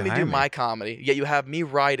 yeah, you don't why'd let you me do hire me? my comedy, yet you have me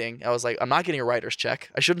writing. I was like, I'm not getting a writer's check.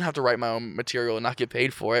 I shouldn't have to write my own material and not get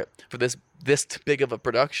paid for it for this big of a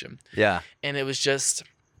production. Yeah. And it was just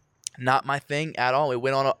not my thing at all. We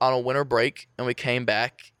went on a winter break, and we came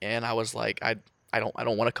back, and I was like, I don't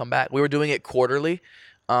want to come back. We were doing it quarterly.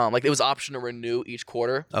 Like it was option to renew each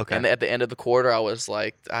quarter. Okay. And at the end of the quarter, I was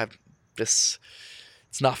like, it's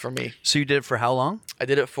not for me. So you did it for how long? I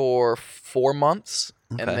did it for 4 months,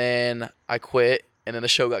 Okay. and then I quit, and then the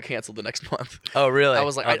show got canceled the next month. Oh, really? I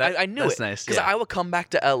was like, I knew that's it. nice. Because Yeah. I would come back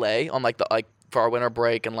to LA on for our winter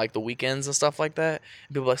break and like the weekends and stuff like that.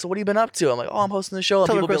 And people were like, so what have you been up to? I'm like, oh, I'm hosting the show. And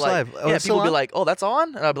Color people be Quest like, Live. Oh, it's people still be on? like, oh, that's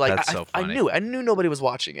on? And I'd be like, That's so I funny. knew it. I knew nobody was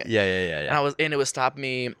watching it. Yeah. And it would stop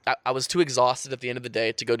me. I was too exhausted at the end of the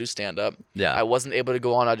day to go do stand up. Yeah. I wasn't able to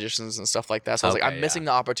go on auditions and stuff like that. So I was like, Okay, I'm missing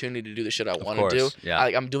the opportunity to do the shit I want to course, do. yeah.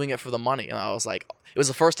 I'm doing it for the money. And I was like, it was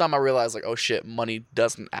the first time I realized like, oh shit, money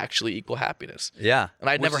doesn't actually equal happiness. Yeah. And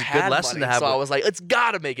I'd Which never is a good had lesson money, to have. so I was like, it's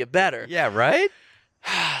got to make it better. Yeah. Right.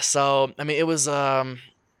 So I mean, it was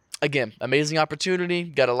again, amazing opportunity.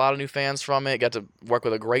 Got a lot of new fans from it. Got to work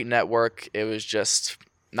with a great network. It was just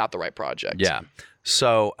not the right project. Yeah.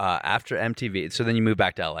 So after MTV, so then you moved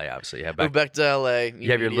back to LA. Obviously, you Moved back to LA. You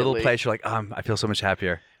have your little immediately. place. You're like, I feel so much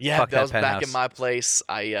happier. Yeah, Fuck that was back penthouse. in my place.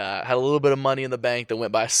 I had a little bit of money in the bank that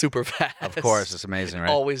went by super fast. Of course, it's amazing, right?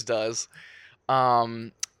 Always does.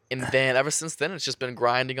 And then ever since then, it's just been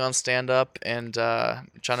grinding on stand up and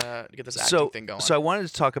trying to get this acting thing going. So I wanted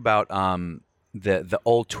to talk about the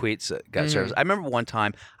old tweets that got service. I remember one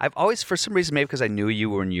time. I've always, for some reason, maybe because I knew you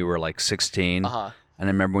when you were like 16, and I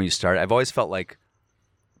remember when you started. I've always felt like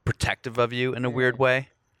protective of you in a weird way.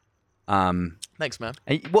 Thanks, man.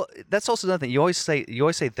 And well, that's also another thing. You always say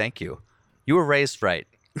thank you. You were raised right.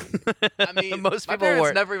 I mean, Most my people parents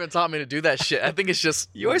weren't. never even taught me to do that shit. I think it's just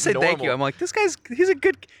You always say thank you. normal. I'm like, this guy's he's a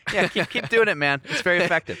good. Yeah, keep doing it, man. It's very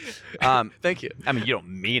effective. Thank you. I mean, you don't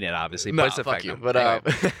mean it, obviously, No, but it's fuck effective. you. But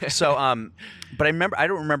Anyway. So, but I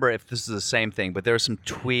don't remember if this is the same thing, but there were some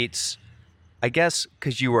tweets, I guess,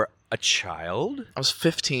 because you were a child. I was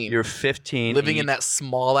 15. You're 15. living in that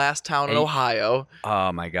small ass town in Ohio.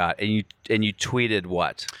 Oh my god! And you tweeted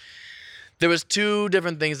what? There was 2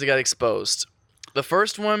 different things that got exposed. The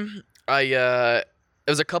first one, it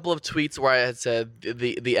was a couple of tweets where I had said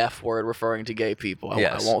the F word referring to gay people.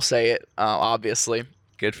 I won't say it, obviously.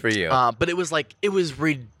 Good for you. But it was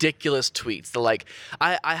ridiculous tweets.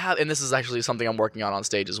 I have, and this is actually something I'm working on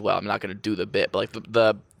stage as well. I'm not going to do the bit, but like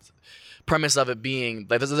the premise of it being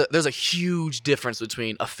like there's a huge difference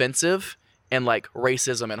between offensive and like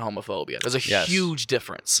racism and homophobia. There's a huge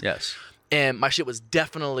difference. Yes. And my shit was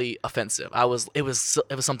definitely offensive. It was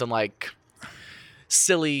something like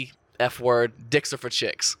silly F word, dicks are for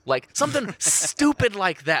chicks. Like something stupid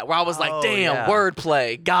like that where I was like, damn, yeah.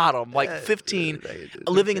 wordplay, got him. Like 15,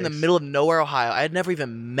 living in the middle of nowhere, Ohio. I had never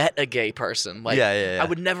even met a gay person. Like Yeah. I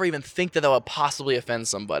would never even think that would possibly offend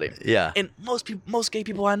somebody. Yeah. And most gay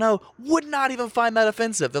people I know would not even find that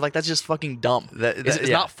offensive. They're like, that's just fucking dumb. It's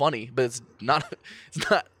yeah. not funny, but it's not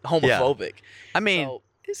homophobic. I mean, So-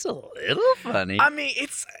 It's a little funny. I mean,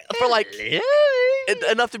 it's for like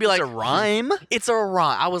enough to be like it's a rhyme. It's a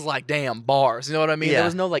rhyme. I was like, damn, bars. You know what I mean? Yeah. There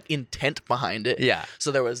was no like intent behind it. Yeah.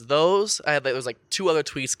 So there was those. There was like 2 other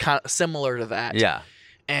tweets kind of similar to that. Yeah.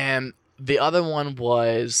 And the other one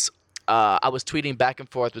was I was tweeting back and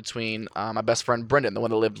forth between my best friend Brendan, the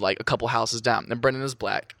one that lived like a couple houses down. And Brendan is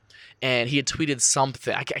black. And he had tweeted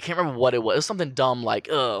something. I can't remember what it was. It was something dumb like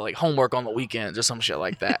homework on the weekends or some shit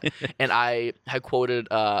like that. And I had quoted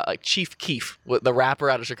like Chief Keef, the rapper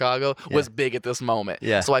out of Chicago, was big at this moment.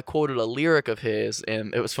 Yeah. So I quoted a lyric of his,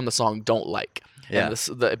 and it was from the song "Don't Like." Yeah.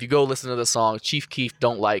 And if you go listen to the song, Chief Keef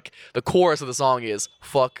 "Don't Like," the chorus of the song is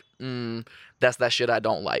 "fuck, that's that shit I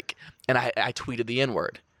don't like," and I tweeted the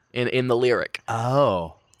N-word in the lyric.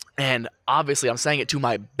 Oh. And obviously, I'm saying it to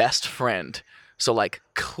my best friend. So, like,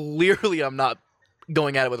 clearly I'm not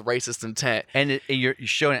going at it with racist intent. And you're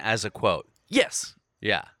showing it as a quote. Yes.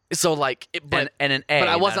 Yeah. So, like, And an A, but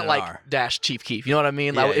I wasn't not an like R. dash Chief Keef. You know what I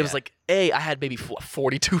mean? Yeah, It was like, I had maybe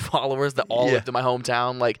 42 followers that all lived in my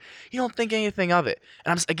hometown. Like, you don't think anything of it.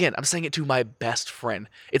 And I'm saying it to my best friend.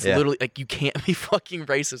 It's literally like, you can't be fucking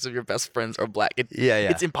racist if your best friends are black.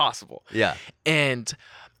 It's impossible. Yeah. And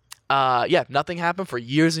nothing happened for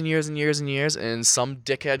years and years and years and years. And some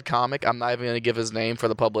dickhead comic, I'm not even going to give his name for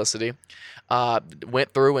the publicity,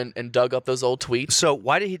 went through and dug up those old tweets. So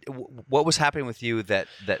why did he? What was happening with you that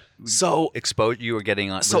exposed you were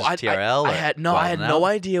getting on? So was it TRL? I had no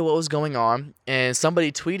idea what was going on, and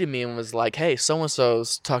somebody tweeted me and was like, "Hey, so and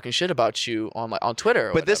so's talking shit about you on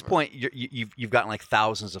Twitter." But at this point, you've gotten like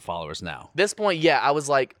thousands of followers now. This point, I was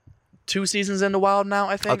like 2 seasons into Wild now,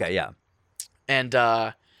 I think. Okay, yeah. And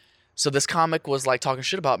so this comic was like talking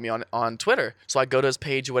shit about me on Twitter. So I go to his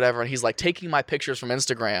page or whatever, and he's like taking my pictures from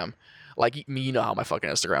Instagram. Like, you know how my fucking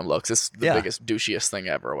Instagram looks. It's the biggest, douchiest thing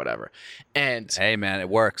ever or whatever. And hey, man, it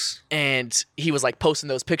works. And he was like posting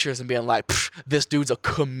those pictures and being like, this dude's a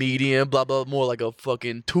comedian, blah, blah, more like a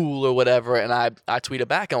fucking tool or whatever. And I tweeted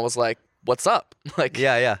back and was like, what's up? Like, do you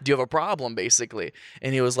have a problem, basically?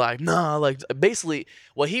 And he was like, nah, like, basically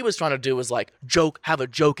what he was trying to do was like have a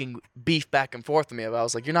joking beef back and forth with me. But I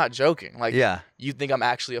was like, you're not joking. Like, you think I'm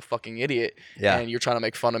actually a fucking idiot. And you're trying to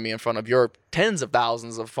make fun of me in front of your tens of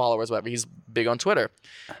thousands of followers, whatever. He's big on Twitter.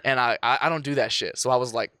 And I don't do that shit. So I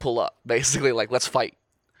was like, pull up, basically, like, let's fight.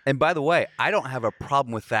 And by the way, I don't have a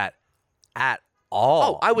problem with that at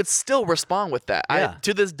all. Oh, I would still respond with that.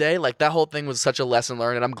 To this day, like, that whole thing was such a lesson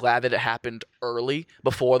learned, and I'm glad that it happened early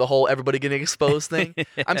before the whole everybody getting exposed thing.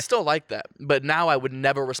 I'm still like that. But now I would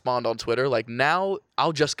never respond on Twitter. Like, now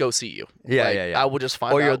I'll just go see you. I will just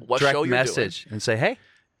find out what show you're message doing. And say, hey.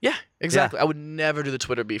 Yeah, exactly. I would never do the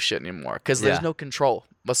Twitter beef shit anymore because there's no control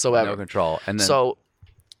whatsoever. No control. And then So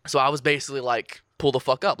I was basically like, pull the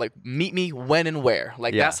fuck up. Like, meet me when and where.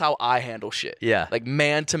 Like, that's how I handle shit. Yeah. Like,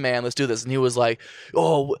 man to man, let's do this. And he was like,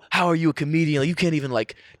 oh, how are you a comedian? Like, you can't even,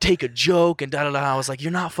 like, take a joke and da-da-da. I was like,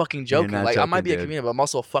 you're not fucking joking. not Like, I might joking, be a dude. comedian, but I'm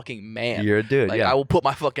also a fucking man. You're a dude, Like, I will put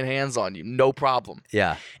my fucking hands on you. No problem.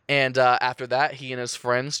 Yeah. And after that, he and his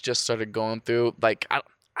friends just started going through, like,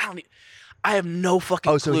 I have no fucking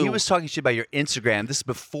clue. Oh, so he was talking shit about your Instagram. This is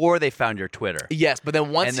before they found your Twitter. Yes, but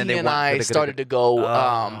then once he and I started to go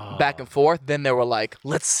back and forth, then they were like,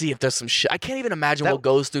 let's see if there's some shit. I can't even imagine what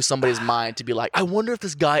goes through somebody's mind to be like, I wonder if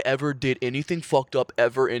this guy ever did anything fucked up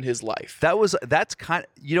ever in his life. That's kind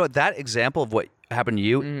of, that example of what happened to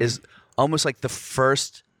you is almost like the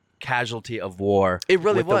first casualty of war. It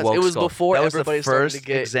really with the was. woke It was skull. before that was everybody the started first to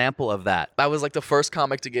get example of that. I was like the first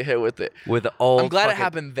comic to get hit with it. With the old I'm glad it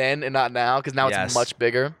happened then and not now because now it's much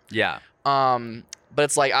bigger. Yeah. But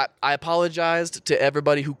it's like I apologized to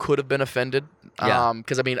everybody who could have been offended.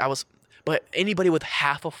 Because I mean but anybody with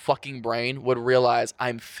half a fucking brain would realize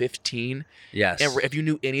I'm 15. Yes. And if you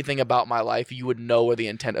knew anything about my life, you would know where the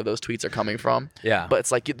intent of those tweets are coming from. Yeah. But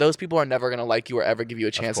it's like those people are never going to like you or ever give you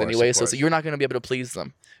a chance course, anyway. of So course. you're not going to be able to please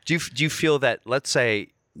them. Do you feel that, let's say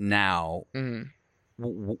now,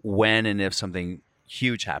 when and if something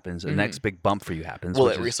huge happens, the next big bump for you happens? Will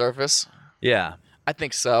it resurface? Yeah. I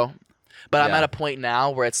think so. But I'm Yeah. at a point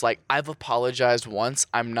now where it's like, I've apologized once.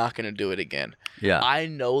 I'm not going to do it again. Yeah. I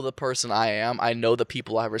know the person I am. I know the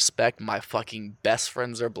people I respect. My fucking best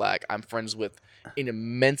friends are black. I'm friends with an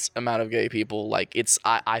immense amount of gay people. Like,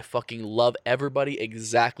 I fucking love everybody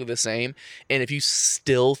exactly the same. And if you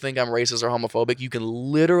still think I'm racist or homophobic, you can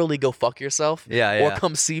literally go fuck yourself. Yeah, Or yeah.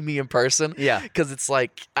 come see me in person. Yeah. Because it's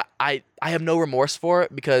like, I have no remorse for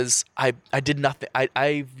it because I did nothing.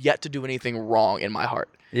 I've yet to do anything wrong in my heart.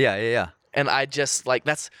 Yeah. And I just like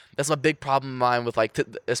that's my big problem of mine with like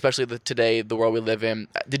especially today the world we live in.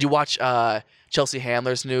 Did you watch Chelsea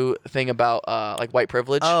Handler's new thing about like white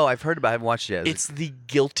privilege? Oh, I've heard about it. I haven't watched it yet. It's the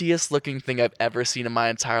guiltiest looking thing I've ever seen in my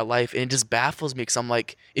entire life, and it just baffles me because I'm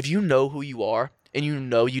like, if you know who you are and you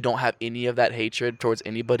know you don't have any of that hatred towards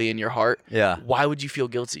anybody in your heart, why would you feel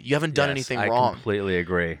guilty? You haven't done anything wrong. I completely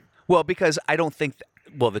agree. Well, because I don't think.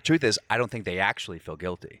 Well, the truth is, I don't think they actually feel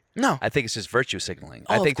guilty. No, I think it's just virtue signaling.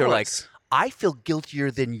 Oh, I think they're like, course. I feel guiltier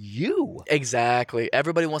than you. Exactly.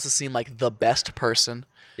 Everybody wants to seem like the best person.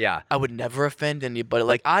 Yeah. I would never offend anybody.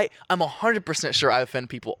 Like I'm 100% sure I offend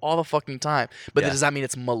people all the fucking time. But does that mean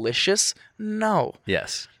it's malicious? No.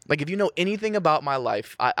 Yes. Like if you know anything about my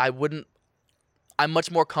life, I wouldn't. I'm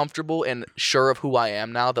much more comfortable and sure of who I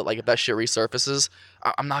am now that like if that shit resurfaces,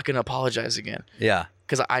 I'm not gonna apologize again. Yeah.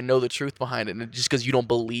 Because I know the truth behind it. And just because you don't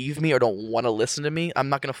believe me or don't want to listen to me, I'm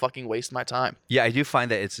not going to fucking waste my time. Yeah, I do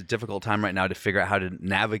find that it's a difficult time right now to figure out how to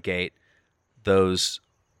navigate those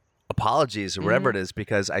apologies or whatever it is,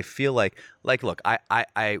 because I feel like look,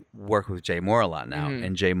 I work with Jay Moore a lot now,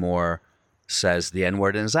 and Jay Moore says the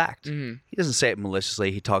N-word in his act. He doesn't say it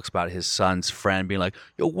maliciously. He talks about his son's friend being like,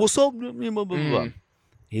 yo, what's up? Blah, blah, blah.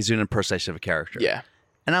 He's doing an impersonation of a character. Yeah.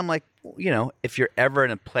 And I'm like, you know, if you're ever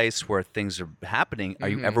in a place where things are happening, are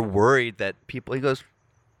you ever worried that people, he goes,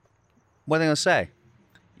 what are they going to say?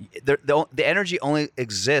 The energy only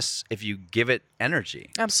exists if you give it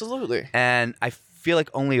energy. Absolutely. And I feel like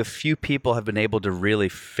only a few people have been able to really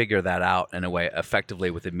figure that out in a way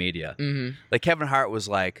effectively with the media. Like Kevin Hart was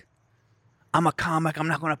like, I'm a comic, I'm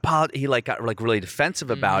not going to apologize. He like got like really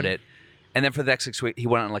defensive about it. And then for the next 6 weeks, he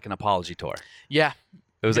went on like an apology tour. Yeah.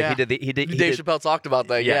 It was like he did. Dave Chappelle talked about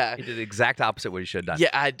that. Yeah, he did the exact opposite of what he should have done.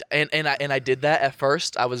 Yeah, I did that at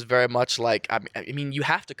first. I was very much like, I mean, you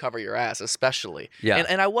have to cover your ass, especially. Yeah.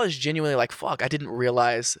 And I was genuinely like, fuck, I didn't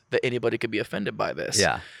realize that anybody could be offended by this.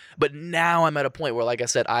 Yeah. But now I'm at a point where, like I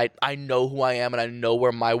said, I know who I am and I know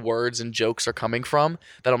where my words and jokes are coming from.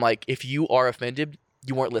 That I'm like, if you are offended,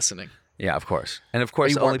 you weren't listening. Yeah, of course. And of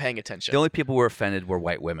course, you weren't paying attention. The only people who were offended were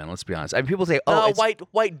white women. Let's be honest. I mean, people say, "Oh,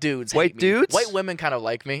 white dudes." White dudes. White women kind of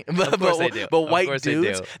like me, Of course they do. But white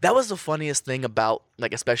dudes. That was the funniest thing about,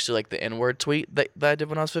 like, especially like the N-word tweet that I did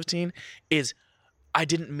when I was 15 is I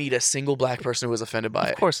didn't meet a single black person who was offended by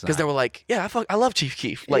it. Of course not. Because they were like, yeah, I love Chief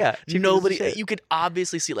Keef. Like, Yeah, Chief Keef is nobody, the shit. you could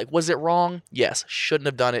obviously see, like, was it wrong? Yes. Shouldn't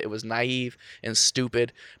have done it. It was naive and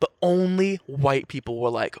stupid. But only white people were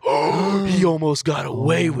like, oh, he almost got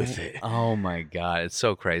away with it. Oh my god, it's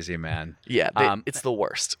so crazy, man. Yeah, it's the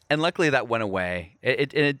worst. And luckily that went away.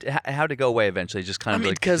 It had to go away eventually. Just kind of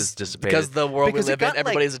like just dissipated. Because the world Because we it live in, got,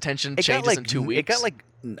 everybody's like- attention it got, changes like, in 2 weeks. It got like,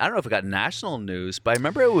 I don't know if it got national news, but I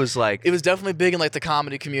remember it was like It was definitely big in like the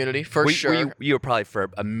comedy community for sure. You were probably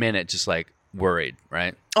for a minute just like worried,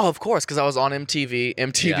 right? Oh, of course, because I was on MTV.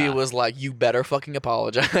 MTV Yeah. was like, "You better fucking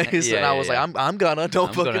apologize," and I was like, "I'm gonna,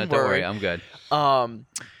 don't Don't worry." worry, I'm good.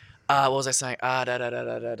 What was I saying?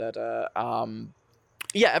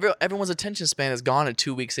 Yeah, everyone's attention span is gone in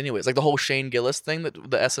 2 weeks, anyways. Like the whole Shane Gillis thing that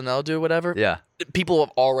the SNL do, or whatever. Yeah, People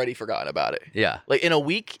have already forgotten about it. yeah, Like in a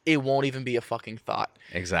week, it won't even be a fucking thought.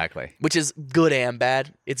 exactly. Which is good and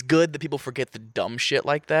bad. It's good that people forget the dumb shit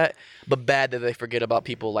like that, but bad that they forget about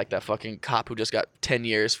people like that fucking cop who just got 10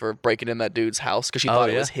 years for breaking in that dude's house because she thought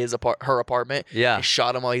it yeah? was her apartment. Yeah. And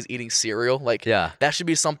shot him while he's eating cereal. Like, Yeah. that should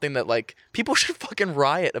be something that, like, people should fucking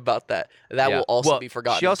riot about that. That Yeah. will also Well, be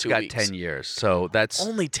forgotten She also in 2 got weeks. 10 years, so that's.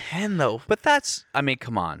 Only 10, though. But that's, I mean,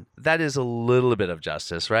 come on, that is a little bit of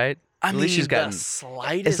justice, right? At least she's gotten. the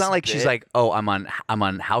slightest It's not like she's bit. like, oh, I'm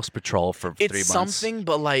on house patrol for 3 months. It's something,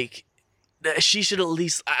 but, like, she should at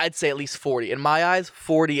least, I'd say at least 40. In my eyes,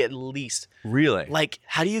 40 at least. Really? Like,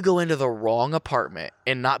 how do you go into the wrong apartment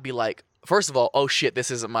and not be like, first of all, oh shit, this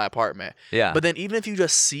isn't my apartment. Yeah. But then even if you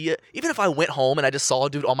just see it, even if I went home and I just saw a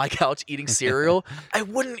dude on my couch eating cereal, I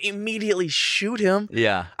wouldn't immediately shoot him.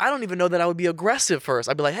 Yeah. I don't even know that I would be aggressive first.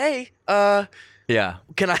 I'd be like, hey, Yeah.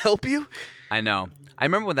 can I help you? I know. I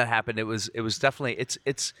remember when that happened. It was definitely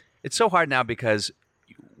it's so hard now because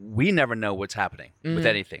we never know what's happening with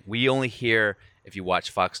anything. We only hear, if you watch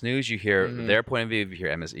Fox News, you hear their point of view. If you hear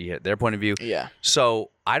MSE, you hear their point of view. Yeah. So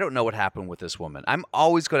I don't know what happened with this woman. I'm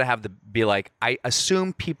always going to have to be like, I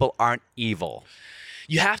assume people aren't evil.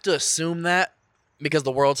 You have to assume that because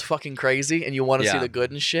the world's fucking crazy and you want to see Yeah. the good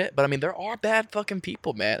and shit. But I mean, there are bad fucking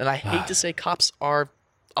people, man. And I hate to say cops are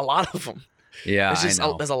a lot of them. Yeah, It's just I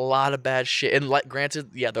know. there's a lot of bad shit, and like,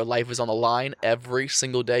 granted, yeah, their life is on the line every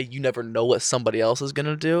single day. You never know what somebody else is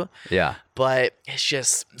gonna do, Yeah. but it's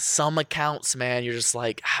just some accounts, man. You're just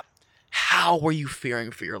like, how were you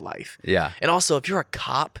fearing for your life? Yeah. And also, if you're a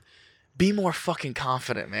cop, be more fucking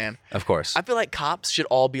confident, man. Of course. I feel like cops should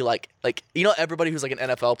all be like everybody who's like an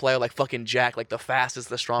NFL player, like fucking Jack, like the fastest,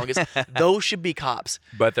 the strongest. Those should be cops.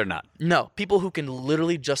 But they're not. No, people who can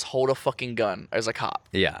literally just hold a fucking gun as a cop.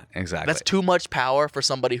 Yeah, exactly. That's too much power for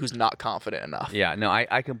somebody who's not confident enough. Yeah, no,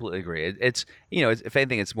 I completely agree. It's if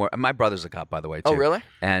anything, it's more. My brother's a cop, by the way, too. Oh, really?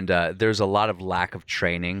 And there's a lot of lack of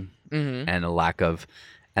training and a lack of.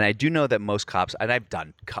 And I do know that most cops, and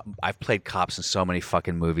I've played cops in so many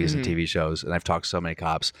fucking movies and TV shows, and I've talked to so many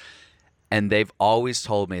cops, and they've always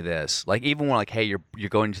told me this. Like, even when hey, you're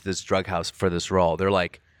going to this drug house for this role, they're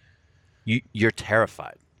like, you're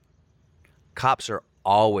terrified. Cops are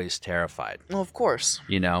always terrified. Well, of course.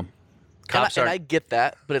 Cops and I get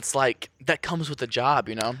that, but it's like that comes with the job.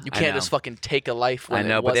 You can't just fucking take a life. When I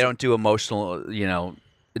know, it but they wasn't. don't do emotional,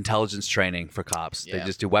 intelligence training for cops. Yeah. They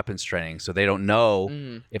just do weapons training, so they don't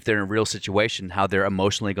know if they're in a real situation how they're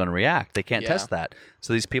emotionally going to react. They can't test that.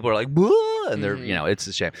 So these people are like, "Whoa," and they're it's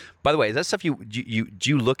a shame. By the way, is that stuff do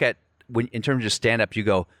you look at when in terms of your stand up? You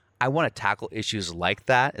go, I want to tackle issues like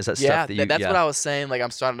that. Is that stuff that you? That's what I was saying. Like,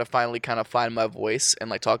 I'm starting to finally kind of find my voice and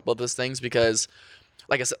like talk about those things because,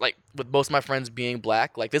 like I said, like with most of my friends being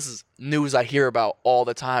black, like this is news I hear about all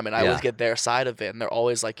the time, and I always get their side of it, and they're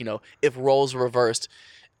always like, if roles were reversed.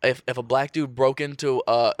 If a black dude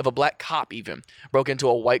if a black cop even broke into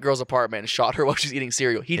a white girl's apartment and shot her while she's eating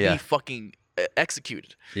cereal, he'd be fucking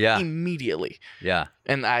executed immediately. Yeah.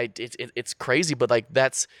 And it's crazy, but like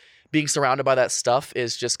that's being surrounded by that stuff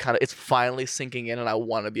is just kind of it's finally sinking in, and I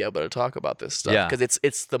want to be able to talk about this stuff because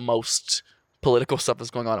it's the most political stuff that's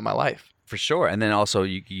going on in my life. For sure. And then also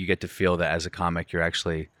you get to feel that as a comic you're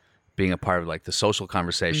actually being a part of like the social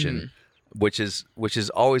conversation. Which is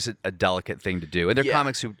always a delicate thing to do. And there are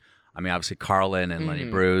comics who, I mean, obviously Carlin and Lenny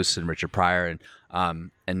Bruce and Richard Pryor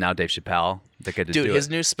and now Dave Chappelle that get to do it. Dude, his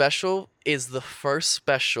new special is the first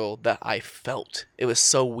special that I felt. It was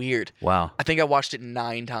so weird. Wow. I think I watched it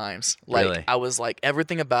 9 times. Like Really? I was like,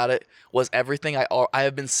 everything about it was everything I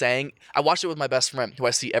have been saying. I watched it with my best friend who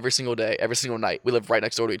I see every single day, every single night. We live right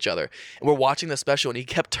next door to each other. And we're watching the special and he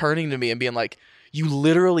kept turning to me and being like, you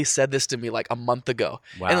literally said this to me like a month ago.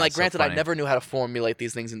 Wow, and like, so granted, I funny. never knew how to formulate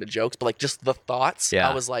these things into jokes, but like just the thoughts,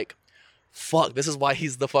 I was like, fuck, this is why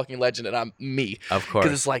he's the fucking legend and I'm me. Of course.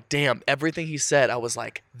 Because it's like, damn, everything he said, I was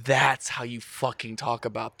like, that's how you fucking talk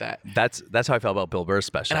about that. That's how I felt about Bill Burr's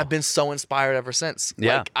special. And I've been so inspired ever since.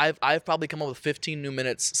 Yeah. Like I've probably come up with 15 new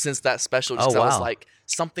minutes since that special. Just 'cause I was like,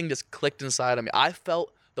 something just clicked inside of me. I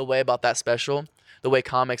felt the way about that special, the way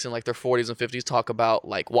comics in like their 40s and 50s talk about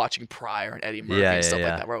like watching Pryor and Eddie Murphy and stuff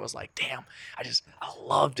like that, where I was like, damn, I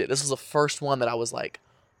loved it. This was the first one that I was like,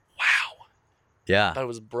 wow. Yeah. I thought it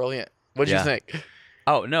was brilliant. What did you think?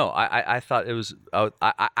 Oh no, I thought it was.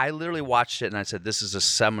 I literally watched it and I said, "This is a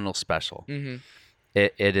seminal special.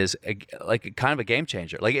 It is like kind of a game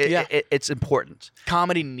changer. Like it's important.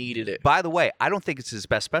 Comedy needed it. By the way, I don't think it's his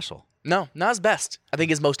best special. No, not his best. I think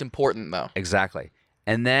his most important though. Exactly.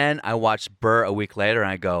 And then I watched Burr a week later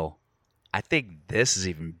and I go, I think this is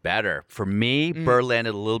even better. For me, Burr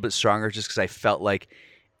landed a little bit stronger just because I felt like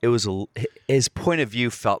it was his point of view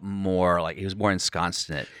felt more like he was more ensconced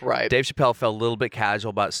in it. Right. Dave Chappelle felt a little bit casual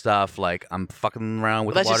about stuff like I'm fucking around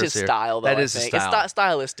with Well, that's water just his style, though. That I is think. his style. It's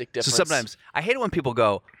stylistic difference. So sometimes I hate it when people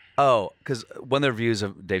go, "Oh," because one of the reviews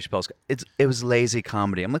of Dave Chappelle's, it was lazy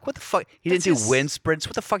comedy. I'm like, what the fuck? He didn't do wind sprints.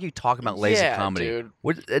 What the fuck are you talking about? Lazy comedy, dude.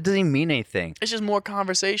 It doesn't even mean anything. It's just more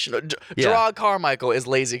conversation. Gerard Carmichael is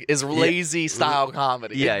lazy. Is lazy style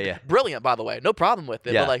comedy. Yeah. Brilliant, by the way. No problem with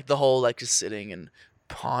it. Yeah. But like the whole like just sitting and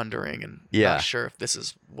pondering and not sure if this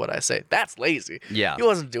is what I say. That's lazy. Yeah. He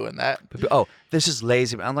wasn't doing that. Oh, this is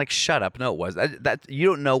lazy. I'm like, shut up. No, it was that you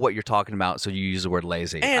don't know what you're talking about, so you use the word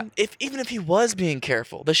lazy. And even if he was being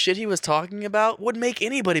careful, the shit he was talking about would make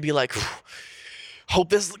anybody be like, hope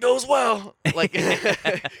this goes well. Like,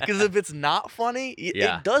 because if it's not funny,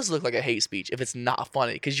 it does look like a hate speech if it's not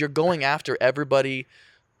funny because you're going after everybody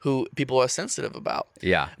who people are sensitive about.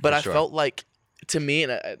 Yeah. But I felt like, to me,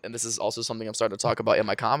 and this is also something I'm starting to talk about in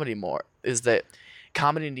my comedy more, is that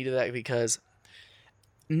comedy needed that because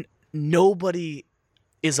nobody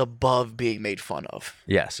is above being made fun of.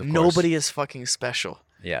 Yes, of course. Nobody is fucking special.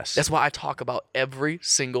 Yes. That's why I talk about every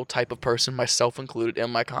single type of person, myself included, in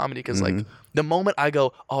my comedy. Because like the moment I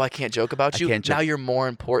go, oh, I can't joke about you, now you're more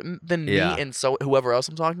important than me and so whoever else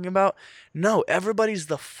I'm talking about. No, everybody's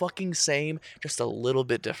the fucking same, just a little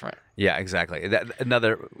bit different. Yeah, exactly.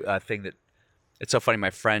 Another thing that it's so funny. My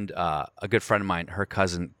friend, a good friend of mine, her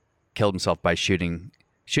cousin killed himself by shooting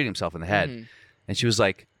himself in the head, and she was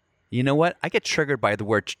like, "You know what? I get triggered by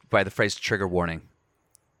the phrase trigger warning."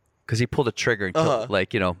 because he pulled a trigger and killed,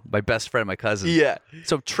 like, my best friend, my cousin. Yeah.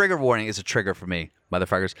 So trigger warning is a trigger for me,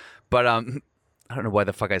 motherfuckers. But I don't know why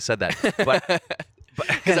the fuck I said that. But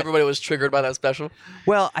Because everybody was triggered by that special.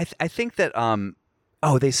 well, I think that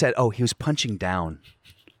they said he was punching down.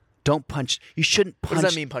 Don't punch. You shouldn't punch. What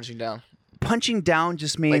does that mean, punching down? Punching down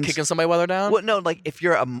just means Like kicking somebody while they're down? Well, no, like if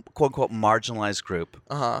you're a quote unquote marginalized group,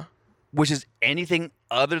 which is anything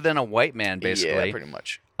other than a white man, basically. Yeah, pretty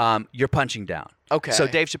much. You're punching down. Okay. So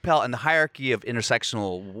Dave Chappelle and the hierarcy of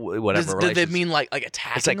intersectional whatever. Does they relations, mean like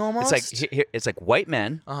attacking it's like almost? it's like white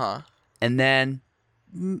men, and then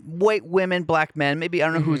white women, black men. Maybe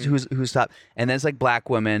I don't know who's top, and then it's like black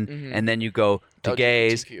women, and then you go to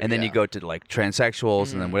gays, LGBTQ, and then you go to like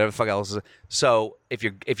transsexuals, and then whatever the fuck else. So if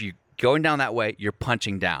you're going down that way, you're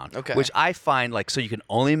punching down. Okay. Which I find like so you can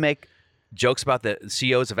only make jokes about the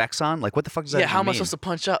CEOs of Exxon. Like what the fuck does that yeah, how am I mean? supposed to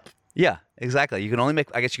punch up? Yeah, exactly. I guess you can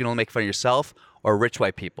only make fun of yourself or rich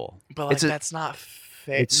white people. But like that's not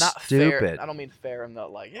fair. It's not stupid. Fair. I don't mean fair in that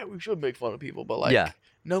like, yeah, we should make fun of people, but like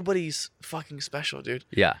nobody's fucking special, dude.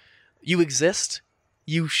 Yeah. You exist.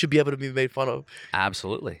 You should be able to be made fun of.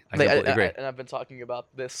 Absolutely. I Like, completely agree. and I've been talking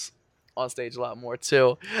about this on stage a lot more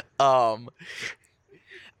too. One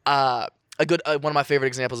of my favorite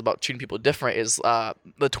examples about treating people different is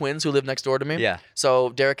the twins who live next door to me. Yeah.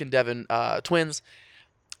 So Derek and Devin, twins.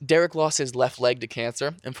 Derek lost his left leg to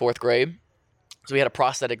cancer in 4th grade. So we had a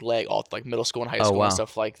prosthetic leg all like middle school and high school and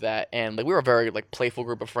stuff like that. And like we were a very like playful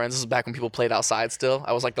group of friends. This is back when people played outside still.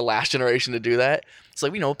 I was like the last generation to do that. So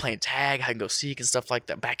like, playing tag, hide and go seek and stuff like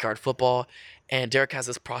that, backyard football. And Derek has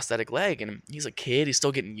this prosthetic leg and he's a kid. He's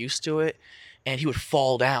still getting used to it. And he would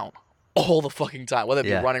fall down all the fucking time, whether it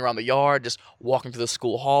be running around the yard, just walking through the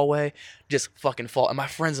school hallway, just fucking fall. And my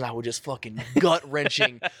friends and I would just fucking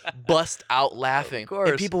gut-wrenching, bust out laughing. Of course.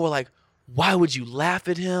 And people were like, why would you laugh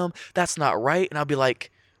at him? That's not right. And I'd be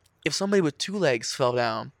like, if somebody with 2 legs fell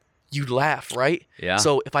down, you'd laugh, right? Yeah.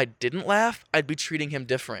 So if I didn't laugh, I'd be treating him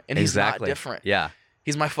different. And he's not different. Yeah.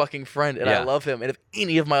 He's my fucking friend, and I love him. And if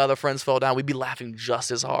any of my other friends fell down, we'd be laughing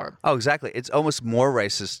just as hard. Oh, exactly. It's almost more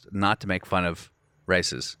racist not to make fun of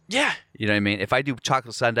races. Yeah. You know what I mean? If I do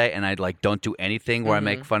chocolate sundae and I like don't do anything where I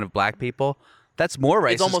make fun of black people, that's more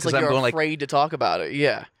racist. It's almost like you're afraid to talk about it.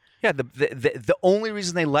 Yeah. Yeah, the only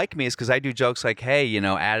reason they like me is because I do jokes like, hey,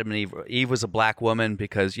 Adam and Eve was a black woman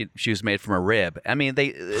because she was made from a rib. I mean,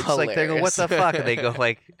 it's like they go, what the fuck? And they go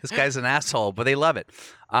like, this guy's an asshole, but they love it.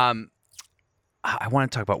 I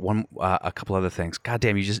want to talk about a couple other things. God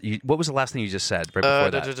damn, what was the last thing you just said right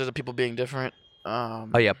before that? The people being different.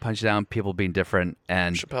 Oh yeah, punch down, people being different,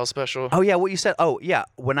 and Chappelle special. Oh yeah, what you said. Oh yeah,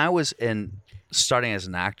 when I was starting as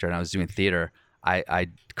an actor and I was doing theater, I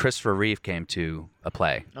Christopher Reeve came to a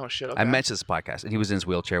play. Oh shit! Okay. I mentioned this podcast, and he was in his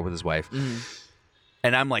wheelchair with his wife,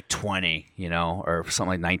 and I'm like 20, or something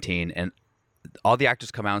like 19, and all the actors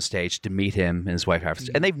come out on stage to meet him and his wife,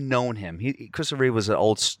 and they've known him. Christopher Reeve was an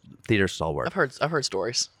old theater stalwart. I've heard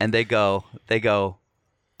stories. And they go,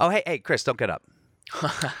 oh hey Chris, don't get up.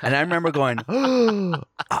 And I remember going, oh,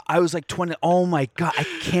 I was like 20. Oh my God, I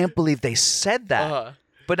can't believe they said that.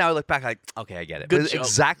 But now I look back like, okay, I get it. Good It's joke.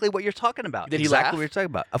 exactly what you're talking about. Did he exactly laugh? what you're talking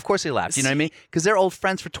about. Of course he laughed. You know what I mean? Because they're old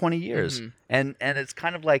friends for 20 years. And it's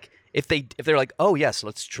kind of like if they're like, oh yes,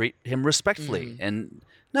 let's treat him respectfully. And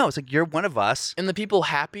no, it's like you're one of us. And the people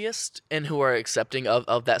happiest and who are accepting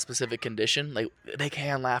of that specific condition, like they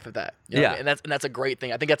can laugh at that. You know what I mean? And that's a great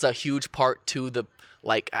thing. I think that's a huge part to the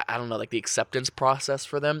I don't know, like the acceptance process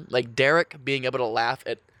for them. Like Derek being able to laugh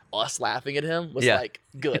at us laughing at him was like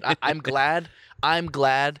good. I'm glad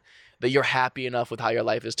that you're happy enough with how your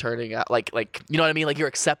life is turning out. Like you know what I mean? Like you're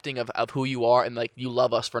accepting of who you are and like you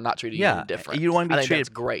love us for not treating you different. You don't want to be I think treated that's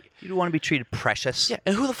great. You don't want to be treated precious. Yeah,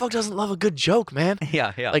 and who the fuck doesn't love a good joke, man?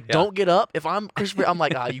 Yeah. Like don't get up. If I'm Christopher, I'm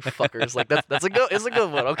like, you fuckers. Like it's a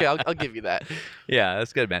good one. Okay, I'll give you that. Yeah,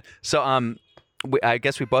 that's good, man. So I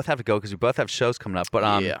guess we both have to go because we both have shows coming up.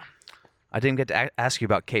 But yeah. I didn't get to ask you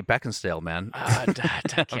about Kate Beckinsale, man. I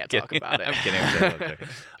can't talk about it. I'm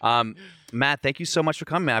kidding. Matt, thank you so much for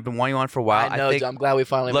coming, man. I've been wanting you on for a while. I know. I'm glad we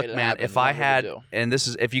finally look, made it man, happen. if I had, and this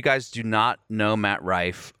is, if you guys do not know Matt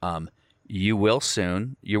Rife, you will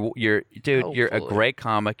soon. You're dude. You're a great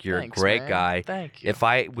comic. You're Thanks, a great man. guy. Thank you. If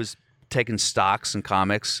I was taking stocks in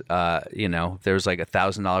comics, there's like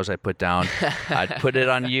 $1,000 I put down, I'd put it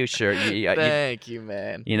on you. Sure. Thank you,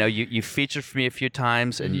 man. You featured for me a few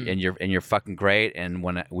times, and you're fucking great. And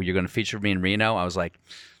when you're going to feature me in Reno, I was like,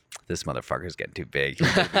 this motherfucker's getting too big.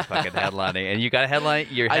 He's gonna be fucking headlining, and you got a headline.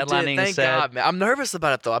 You're I headlining. did, thank God, man. I'm nervous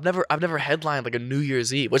about it though. I've never headlined like a New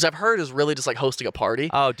Year's Eve, which I've heard is really just like hosting a party.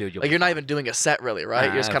 Oh, dude, like you're not even doing a set really, right?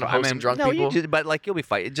 You're just kind of hosting drunk people. You do, but like you'll be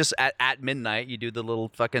fine. Just at midnight, you do the little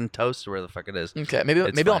fucking toast or where the fuck it is. Okay, maybe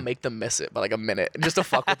I'll make them miss it by like a minute just to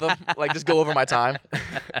fuck with them, like just go over my time.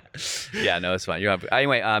 Yeah, no, it's fine.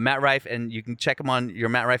 Anyway, Matt Rife, and you can check him on your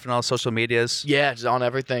Matt Rife and all social medias. Yeah, just on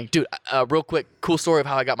everything, dude. Real quick, cool story of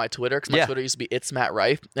how I got my Twitter, because my Twitter used to be It's Matt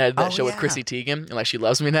Rife. And I did that show with Chrissy Teigen, and like she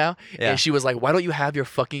loves me now. Yeah. And she was like, "Why don't you have your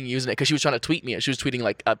fucking username?" Because she was trying to tweet me, and she was tweeting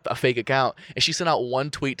like a fake account, and she sent out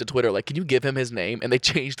one tweet to Twitter like, "Can you give him his name?" And they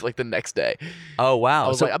changed like the next day. Oh wow! I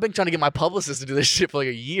was like, I've been trying to get my publicist to do this shit for like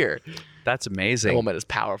a year. That's amazing. The woman is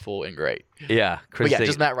powerful and great. Yeah, Chrissy. But yeah,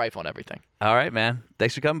 just Matt Rife on everything. All right, man.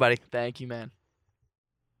 Thanks for coming, buddy. Thank you, man.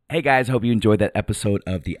 Hey guys, hope you enjoyed that episode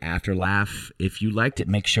of The After Laugh. If you liked it,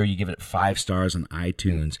 make sure you give it 5 stars on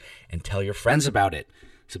iTunes and tell your friends about it.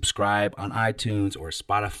 Subscribe on iTunes or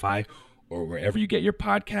Spotify or wherever you get your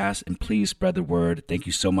podcasts, and please spread the word. Thank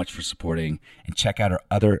you so much for supporting, and check out our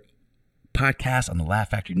other podcasts on the Laugh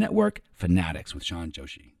Factory Network, Fanatics with Sean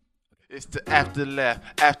Joshi. It's the After Laugh,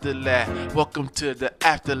 After Laugh. Welcome to the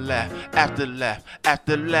After Laugh, After Laugh,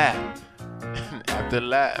 After Laugh. After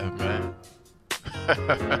Laugh, man.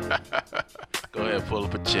 Go ahead, pull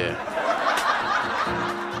up a chair.